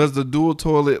get. Does the dual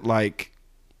toilet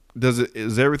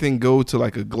does everything go to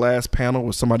like a glass panel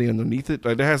with somebody underneath it?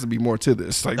 Like there has to be more to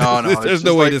this. Like No, there's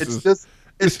no way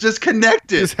it's just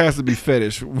connected. This has to be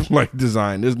fetish like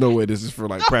design. There's no way this is for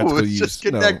like practical it's use. Just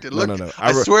connected. No.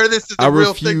 I swear this is a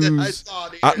real thing that I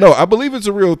saw. I believe it's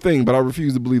a real thing, but I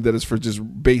refuse to believe that it's for just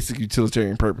basic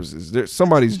utilitarian purposes.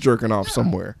 Somebody's jerking off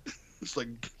somewhere. It's like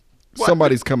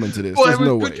somebody's coming to this. There's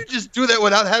no way. Could you just do that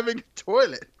without having a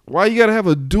toilet? Why you gotta have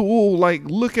a dual like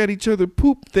look at each other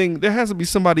poop thing? There has to be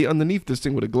somebody underneath this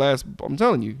thing with a glass. I'm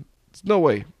telling you, it's no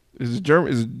way. Is it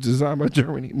German? Is it designed by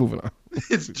Germany? Moving on.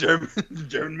 It's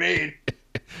German made.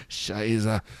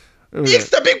 Scheiße. It's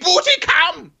the big booty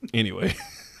come. Anyway,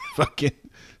 fucking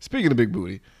speaking of big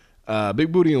booty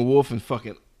and Wolf and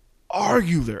fucking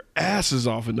argue their asses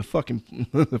off in the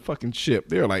fucking ship.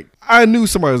 They're like, I knew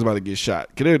somebody was about to get shot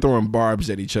because they're throwing barbs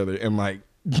at each other, and like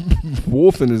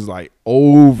Wolfen is like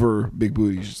over Big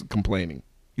Booty. He's just complaining.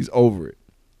 He's over it.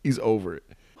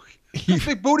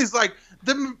 Big Booty's like,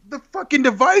 the fucking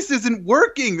device isn't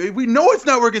working. We know it's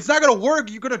not working. It's not gonna work.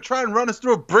 You're gonna try and run us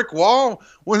through a brick wall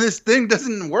when this thing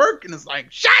doesn't work. And it's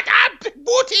like, shut up, Big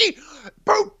Booty,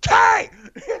 Booty.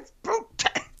 It's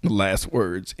Booty. The last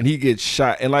words, and he gets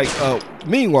shot. And like,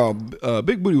 meanwhile,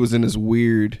 Big Booty was in this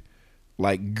weird,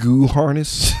 like goo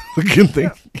harness looking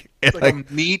thing. Yeah. It's like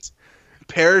a meat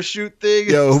parachute thing.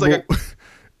 Yo, it's like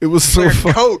it was so like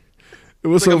a coat. It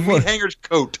was like so a funny. meat hanger's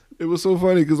coat. It was so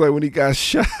funny because like when he got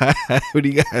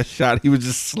shot, he was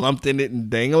just slumped in it and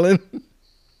dangling.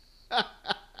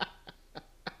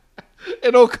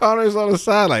 And O'Connor's on the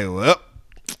side like, well,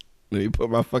 let me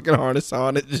put my fucking harness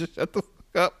on it. Just shut the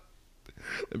fuck up.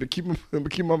 Let me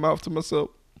keep my mouth to myself.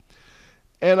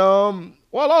 And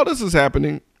while all this is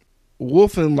happening,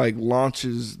 Wolfen like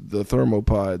launches the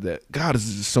thermopod that this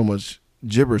is just so much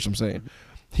gibberish I'm saying.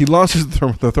 He launches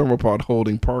the thermopod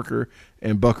holding Parker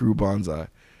and Buckaroo Banzai.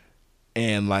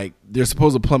 And like they're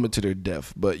supposed to plummet to their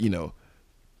death, but you know,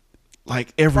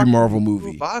 like every Marvel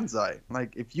movie. Banzai.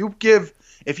 Like if you gave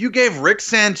Rick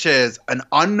Sanchez an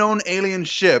unknown alien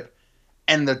ship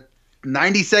and the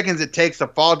 90 seconds it takes to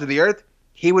fall to the earth,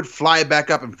 he would fly back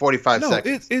up in 45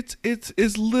 seconds.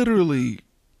 It's literally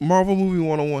Marvel movie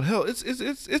 101. Hell, it's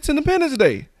Independence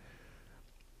Day.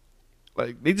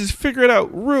 Like they just figure it out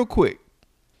real quick.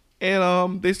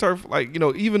 And they start like, you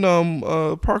know, even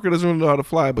Parker doesn't really know how to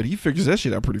fly, but he figures that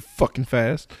shit out pretty fucking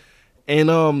fast.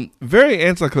 And very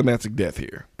anticlimactic death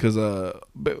here, because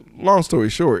long story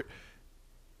short,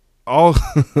 all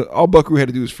Buckaroo had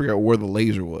to do was figure out where the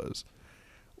laser was.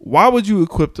 Why would you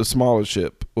equip the smaller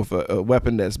ship with a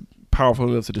weapon that's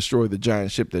powerful enough to destroy the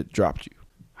giant ship that dropped you?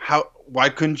 Why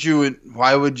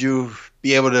would you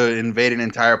be able to invade an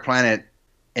entire planet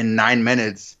in 9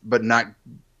 minutes but not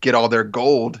get all their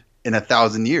gold in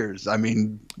 1,000 years? I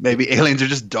mean, maybe aliens are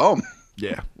just dumb.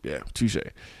 Yeah, touche.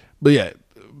 But yeah,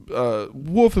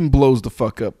 Wolfen blows the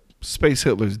fuck up. Space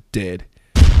Hitler's dead.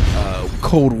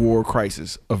 Cold War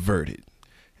crisis averted.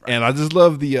 Right. And I just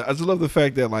love the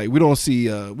fact that like we don't see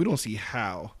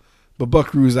Hal, but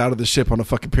Buckaroo's out of the ship on a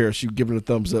fucking parachute, giving a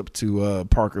thumbs up to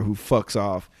Parker, who fucks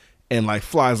off and like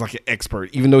flies like an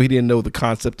expert, even though he didn't know the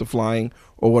concept of flying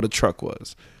or what a truck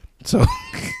was. So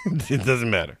it doesn't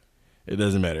matter.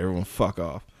 Everyone fuck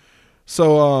off.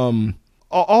 So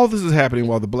all this is happening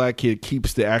while the black kid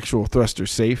keeps the actual thruster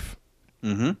safe,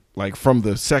 like from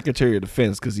the Secretary of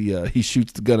Defense, because he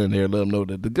shoots the gun in there, let him know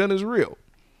that the gun is real,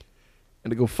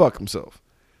 and to go fuck himself.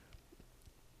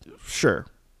 Sure.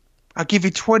 I'll give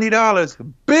you $20,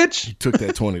 bitch. He took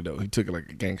that 20 though. He took it like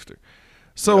a gangster.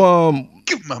 So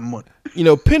Give my money.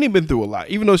 Penny been through a lot.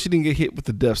 Even though she didn't get hit with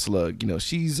the death slug,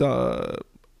 she was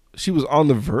on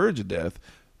the verge of death.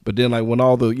 But then like when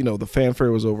all the the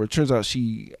fanfare was over, it turns out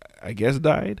she, I guess,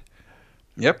 died.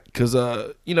 Yep. Because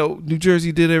New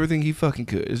Jersey did everything he fucking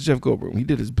could. It's Jeff Goldblum. He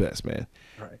did his best, man.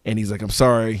 Right. And he's like, I'm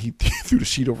sorry. He threw the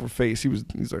sheet over her face.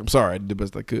 He's like, I'm sorry. I did the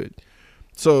best I could.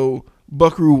 So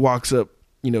Buckaroo walks up,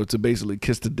 to basically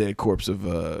kiss the dead corpse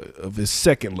of his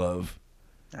second love.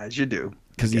 As you do.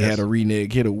 Because he had a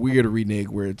renege. He had a weird renege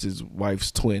where it's his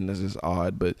wife's twin. That's just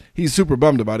odd. But he's super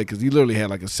bummed about it because he literally had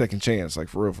like a second chance, like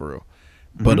for real, for real.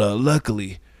 Mm-hmm. But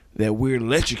luckily, that weird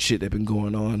electric shit that been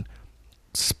going on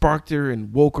sparked her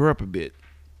and woke her up a bit.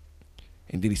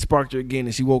 And then he sparked her again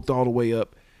and she woke all the way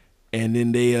up. And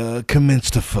then they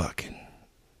commenced to fucking.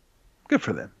 Good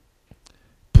for them.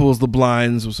 Pulls the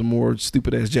blinds with some more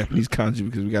stupid ass Japanese kanji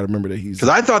because we got to remember that he's. Because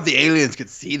I thought the aliens could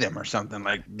see them or something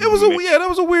like. That was a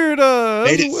weird.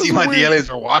 They didn't seem like the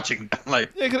aliens were watching.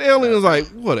 Like because the alien was like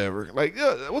whatever. Like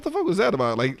what the fuck was that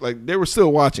about? Like they were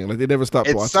still watching. Like they never stopped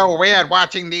watching. It's so weird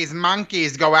watching these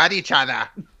monkeys go at each other.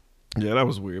 Yeah, that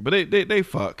was weird. But they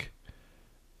fuck.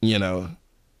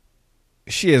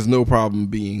 She has no problem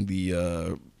being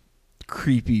the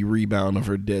creepy rebound of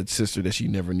her dead sister that she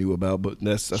nenever knew about, but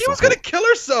that's she was gonna kill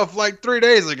herself like 3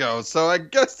 days ago, so I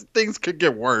guess things could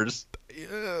get worse.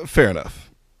 Fair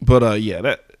enough, but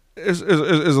that there's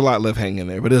a lot left hanging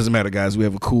there, but it doesn't matter, guys. We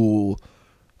have a cool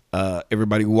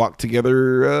everybody walk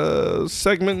together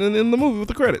segment in the movie with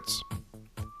the credits.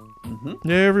 Mm-hmm.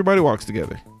 Yeah, everybody walks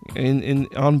together in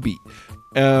on beat.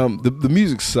 The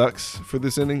music sucks for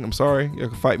this ending. I'm sorry, you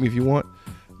can fight me if you want.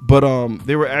 But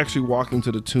they were actually walking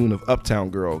to the tune of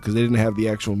Uptown Girl because they didn't have the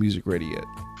actual music ready yet.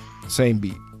 Same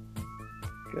beat.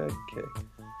 Okay.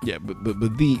 Yeah, but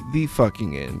the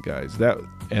fucking end, guys. That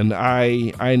and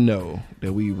I know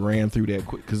that we ran through that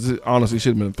quick because it honestly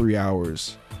should have been 3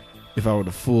 hours if I were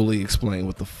to fully explain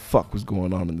what the fuck was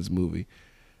going on in this movie.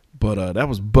 But that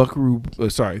was Buckaroo.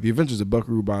 The Adventures of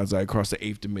Buckaroo Banzai Across the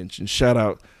 8th Dimension. Shout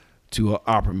out to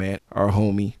Opera Man, our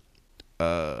homie.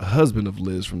 Husband of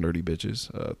Liz from Nerdy Bitches.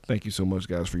 Thank you so much,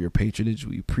 guys, for your patronage.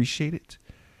 We appreciate it.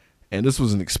 And this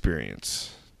was an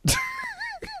experience.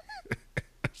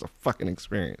 It's a fucking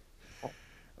experience.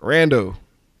 Rando,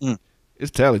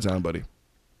 It's tally time, buddy.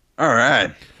 All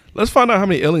right. Let's find out how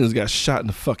many aliens got shot in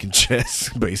the fucking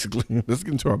chest, basically. Let's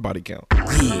get into our body count.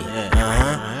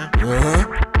 That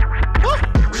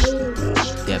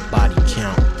body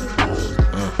count.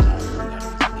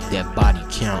 That body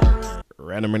count.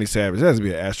 Random Randy Savage. That has to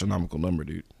be an astronomical number,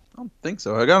 dude. I don't think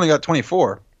so. I only got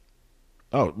 24.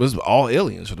 Oh, this is all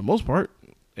aliens for the most part.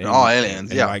 And, all aliens,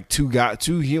 and yeah. Like two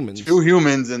humans. 2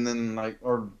 humans and then like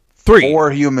or 3.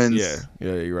 4 humans.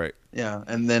 Yeah, you're right. Yeah,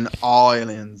 and then all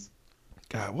aliens.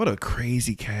 God, what a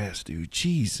crazy cast, dude.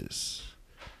 Jesus.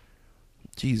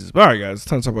 All right, guys. It's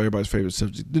time to talk about everybody's favorite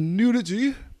subject, the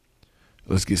nudity.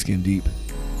 Let's get skin deep.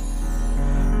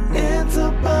 It's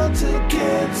about to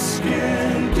get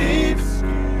skin deep.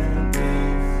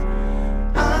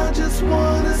 I just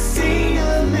wanna see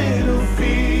a little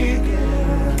feet.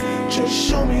 Just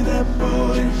show me that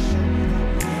booty.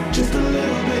 Just a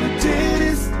little bit of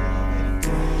titties.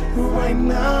 Right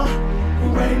now.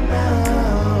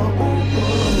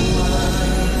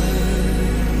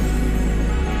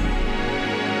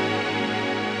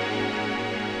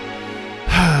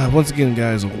 Once again,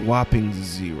 guys, a whopping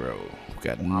 0.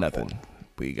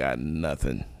 We got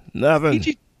nothing.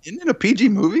 PG, isn't it a PG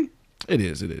movie? It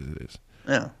is.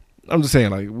 Yeah. I'm just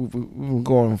saying, like, we've been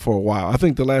going for a while. I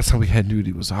think the last time we had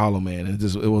nudity was Hollow Man, and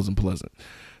it wasn't pleasant.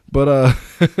 But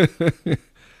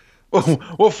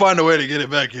we'll find a way to get it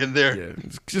back in there. Yeah,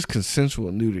 it's just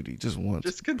consensual nudity, just once.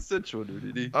 Just consensual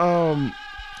nudity. All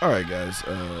right, guys.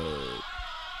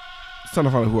 It's time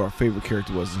to find out who our favorite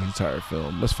character was in the entire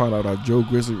film. Let's find out our Joe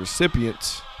Grizzly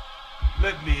recipient.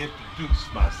 Let me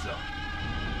introduce myself.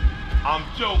 I'm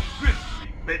Joe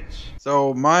Grizzly, bitch.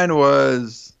 So mine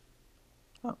was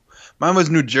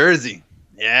New Jersey.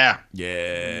 Yeah.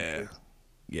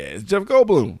 It's Jeff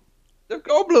Goldblum.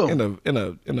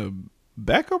 In a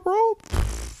backup role.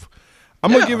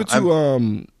 I'm gonna give it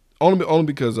to only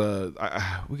because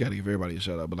we gotta give everybody a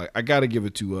shout out, but like I gotta give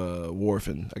it to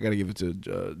Worfen. I gotta give it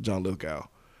to John Lithgow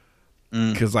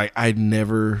because like I'd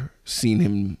never seen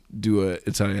him do an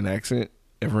Italian accent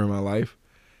ever in my life,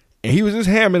 and he was just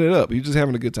hamming it up. He was just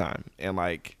having a good time, and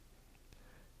like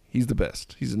he's the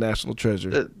best. He's a national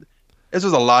treasure. This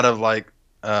was a lot of like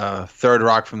Third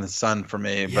Rock from the Sun for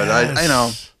me, but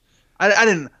I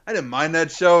didn't mind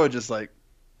that show. It's just like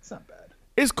it's not bad.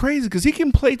 It's crazy because he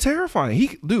can play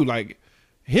terrifying. Like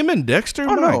him and Dexter.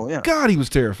 God, he was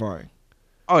terrifying.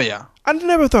 Oh yeah. I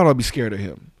never thought I'd be scared of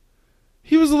him.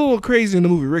 He was a little crazy in the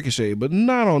movie Ricochet, but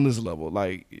not on this level.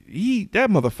 Like that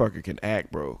motherfucker can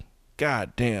act, bro.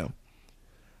 God damn.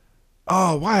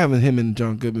 Oh, why haven't him and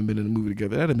John Goodman been in a movie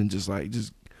together? That'd have been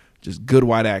just good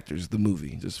white actors. The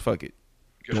movie, just fuck it.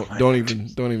 Don't even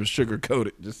sugarcoat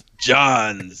it. Just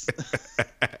Johns,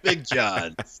 big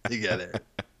Johns together.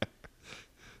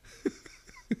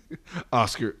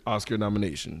 Oscar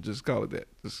nomination. Just call it that.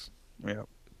 Just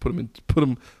put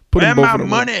them. Where both my in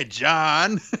money,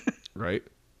 John? Right.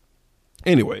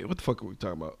 Anyway, what the fuck are we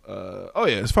talking about? Oh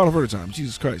yeah, it's Final Verdict time.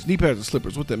 Jesus Christ. Knee pads and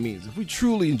slippers. What that means. If we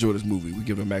truly enjoy this movie, we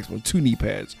give it a maximum of 2 knee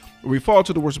pads. Or we fall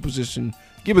to the worst position,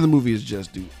 given the movie is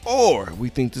just due. Or we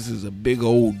think this is a big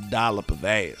old dollop of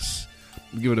ass.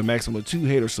 We give it a maximum of 2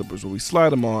 hater slippers where we slide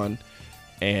them on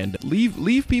and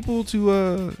leave people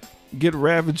to get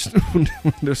ravaged when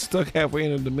they're stuck halfway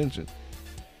in a dimension.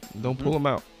 Don't pull them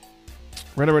out.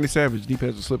 Randy Savage, knee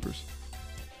pads or slippers.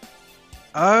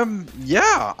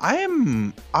 Yeah, I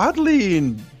am oddly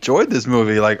enjoyed this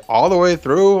movie, like all the way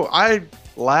through. I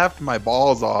laughed my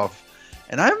balls off,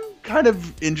 and I'm kind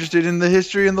of interested in the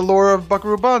history and the lore of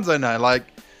Buckaroo Banzai Night. Like,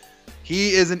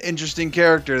 he is an interesting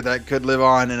character that could live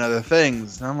on in other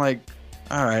things. And I'm like,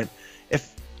 all right.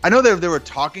 If I know that they were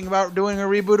talking about doing a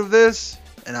reboot of this,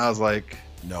 and I was like,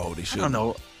 no, they shouldn't. I don't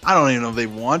know. I don't even know if they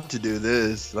want to do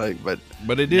this. Like, but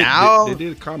they did. Now, they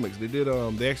did comics. They did.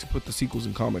 They actually put the sequels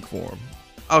in comic form.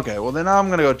 Okay, well then I'm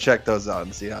gonna go check those out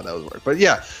and see how those work. But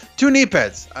yeah, 2 knee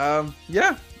pads.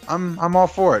 Yeah, I'm all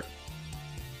for it.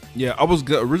 Yeah, I was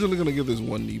originally gonna give this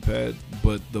 1 knee pad,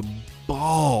 but the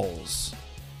balls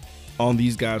on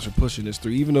these guys for pushing this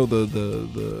through, even though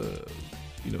the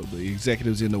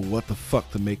executives didn't know what the fuck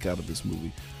to make out of this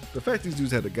movie. The fact these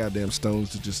dudes had the goddamn stones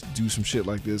to just do some shit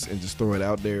like this and just throw it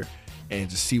out there and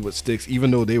just see what sticks,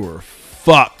 even though they were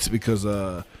fucked because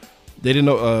they didn't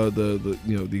know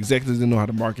the executives didn't know how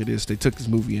to market this. They took this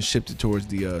movie and shipped it towards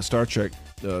the Star Trek,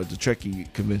 the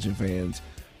Trekkie convention fans,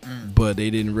 but they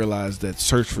didn't realize that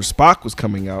Search for Spock was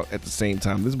coming out at the same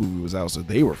time this movie was out, so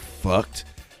they were fucked.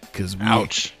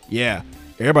 Ouch. Yeah,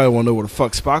 everybody want to know where the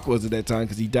fuck Spock was at that time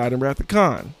because he died in Wrath of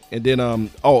Khan. And then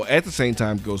at the same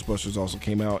time, Ghostbusters also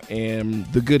came out, and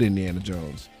The Good Indiana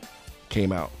Jones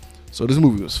came out. So this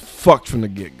movie was fucked from the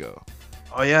get go.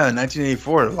 Oh yeah,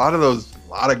 1984. A lot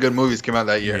of good movies came out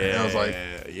that year. Yeah, and I was like,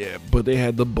 yeah, but they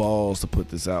had the balls to put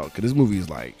this out because this movie is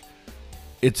like,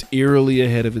 it's eerily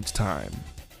ahead of its time.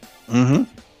 Mm-hmm.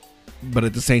 But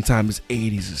at the same time, it's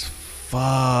 80s as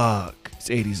fuck. It's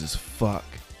 80s as fuck.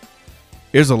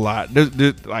 There's a lot.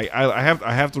 I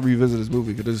have to revisit this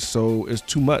movie because it's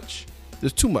too much.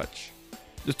 There's too much.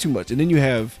 And then you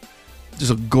have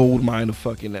just a gold mine of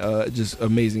fucking just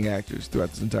amazing actors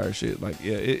throughout this entire shit. Like,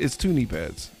 yeah, it's 2 knee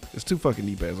pads. It's 2 fucking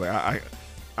knee pads. Like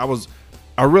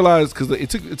I realized because it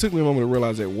took me a moment to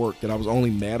realize at work that I was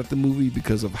only mad at the movie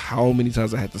because of how many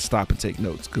times I had to stop and take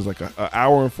notes. Because like an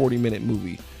hour and 40-minute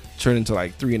movie turned into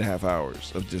like 3.5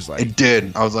 hours of just like. It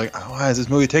did. I was like, oh, why is this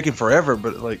movie taking forever?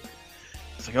 But like.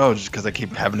 It's like, oh, just because I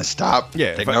keep having to stop,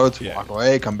 take notes, walk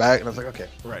away, come back, and I was like, okay.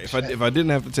 Right. If I didn't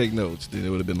have to take notes, then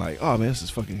it would have been like, oh man, this is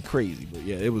fucking crazy. But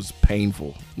yeah, it was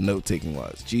painful note taking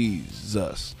wise.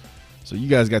 Jesus. So you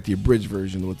guys got the abridged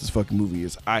version of what this fucking movie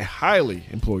is. I highly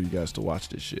implore you guys to watch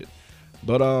this shit.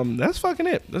 But that's fucking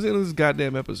it. That's the end of this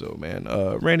goddamn episode, man.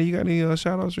 Randy, you got any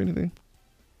shout outs or anything?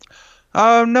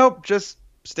 Nope. Just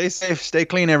stay safe, stay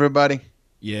clean, everybody.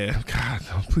 Yeah, God,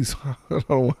 please, I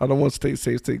don't want stay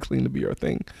safe, stay clean to be our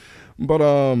thing. But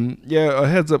yeah, a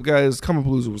heads up, guys,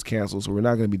 Comicpalooza was canceled, so we're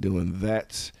not going to be doing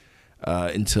that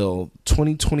until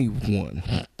 2021.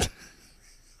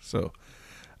 So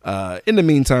in the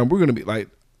meantime, we're going to be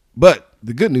but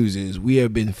the good news is we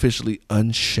have been officially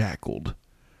unshackled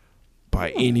by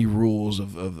any rules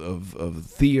of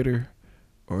theater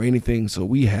or anything. So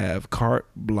we have carte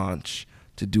blanche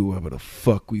to do whatever the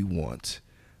fuck we want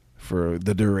for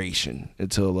the duration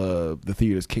until the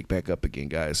theaters kick back up again,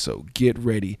 guys. So get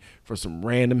ready for some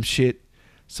random shit,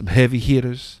 some heavy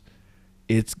hitters.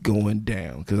 It's going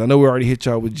down because I know we already hit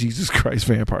y'all with Jesus Christ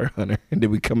Vampire Hunter, and then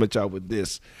we come at y'all with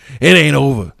this. It ain't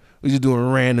over. We're just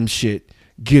doing random shit.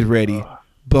 Get ready,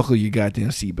 buckle your goddamn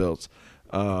seatbelts.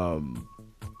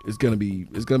 It's gonna be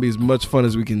as much fun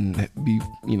as we can be,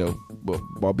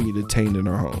 while being detained in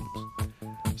our homes.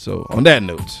 So on that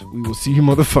note, we will see you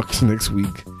motherfuckers next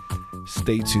week.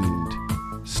 Stay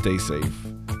tuned. Stay safe.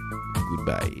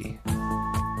 Goodbye.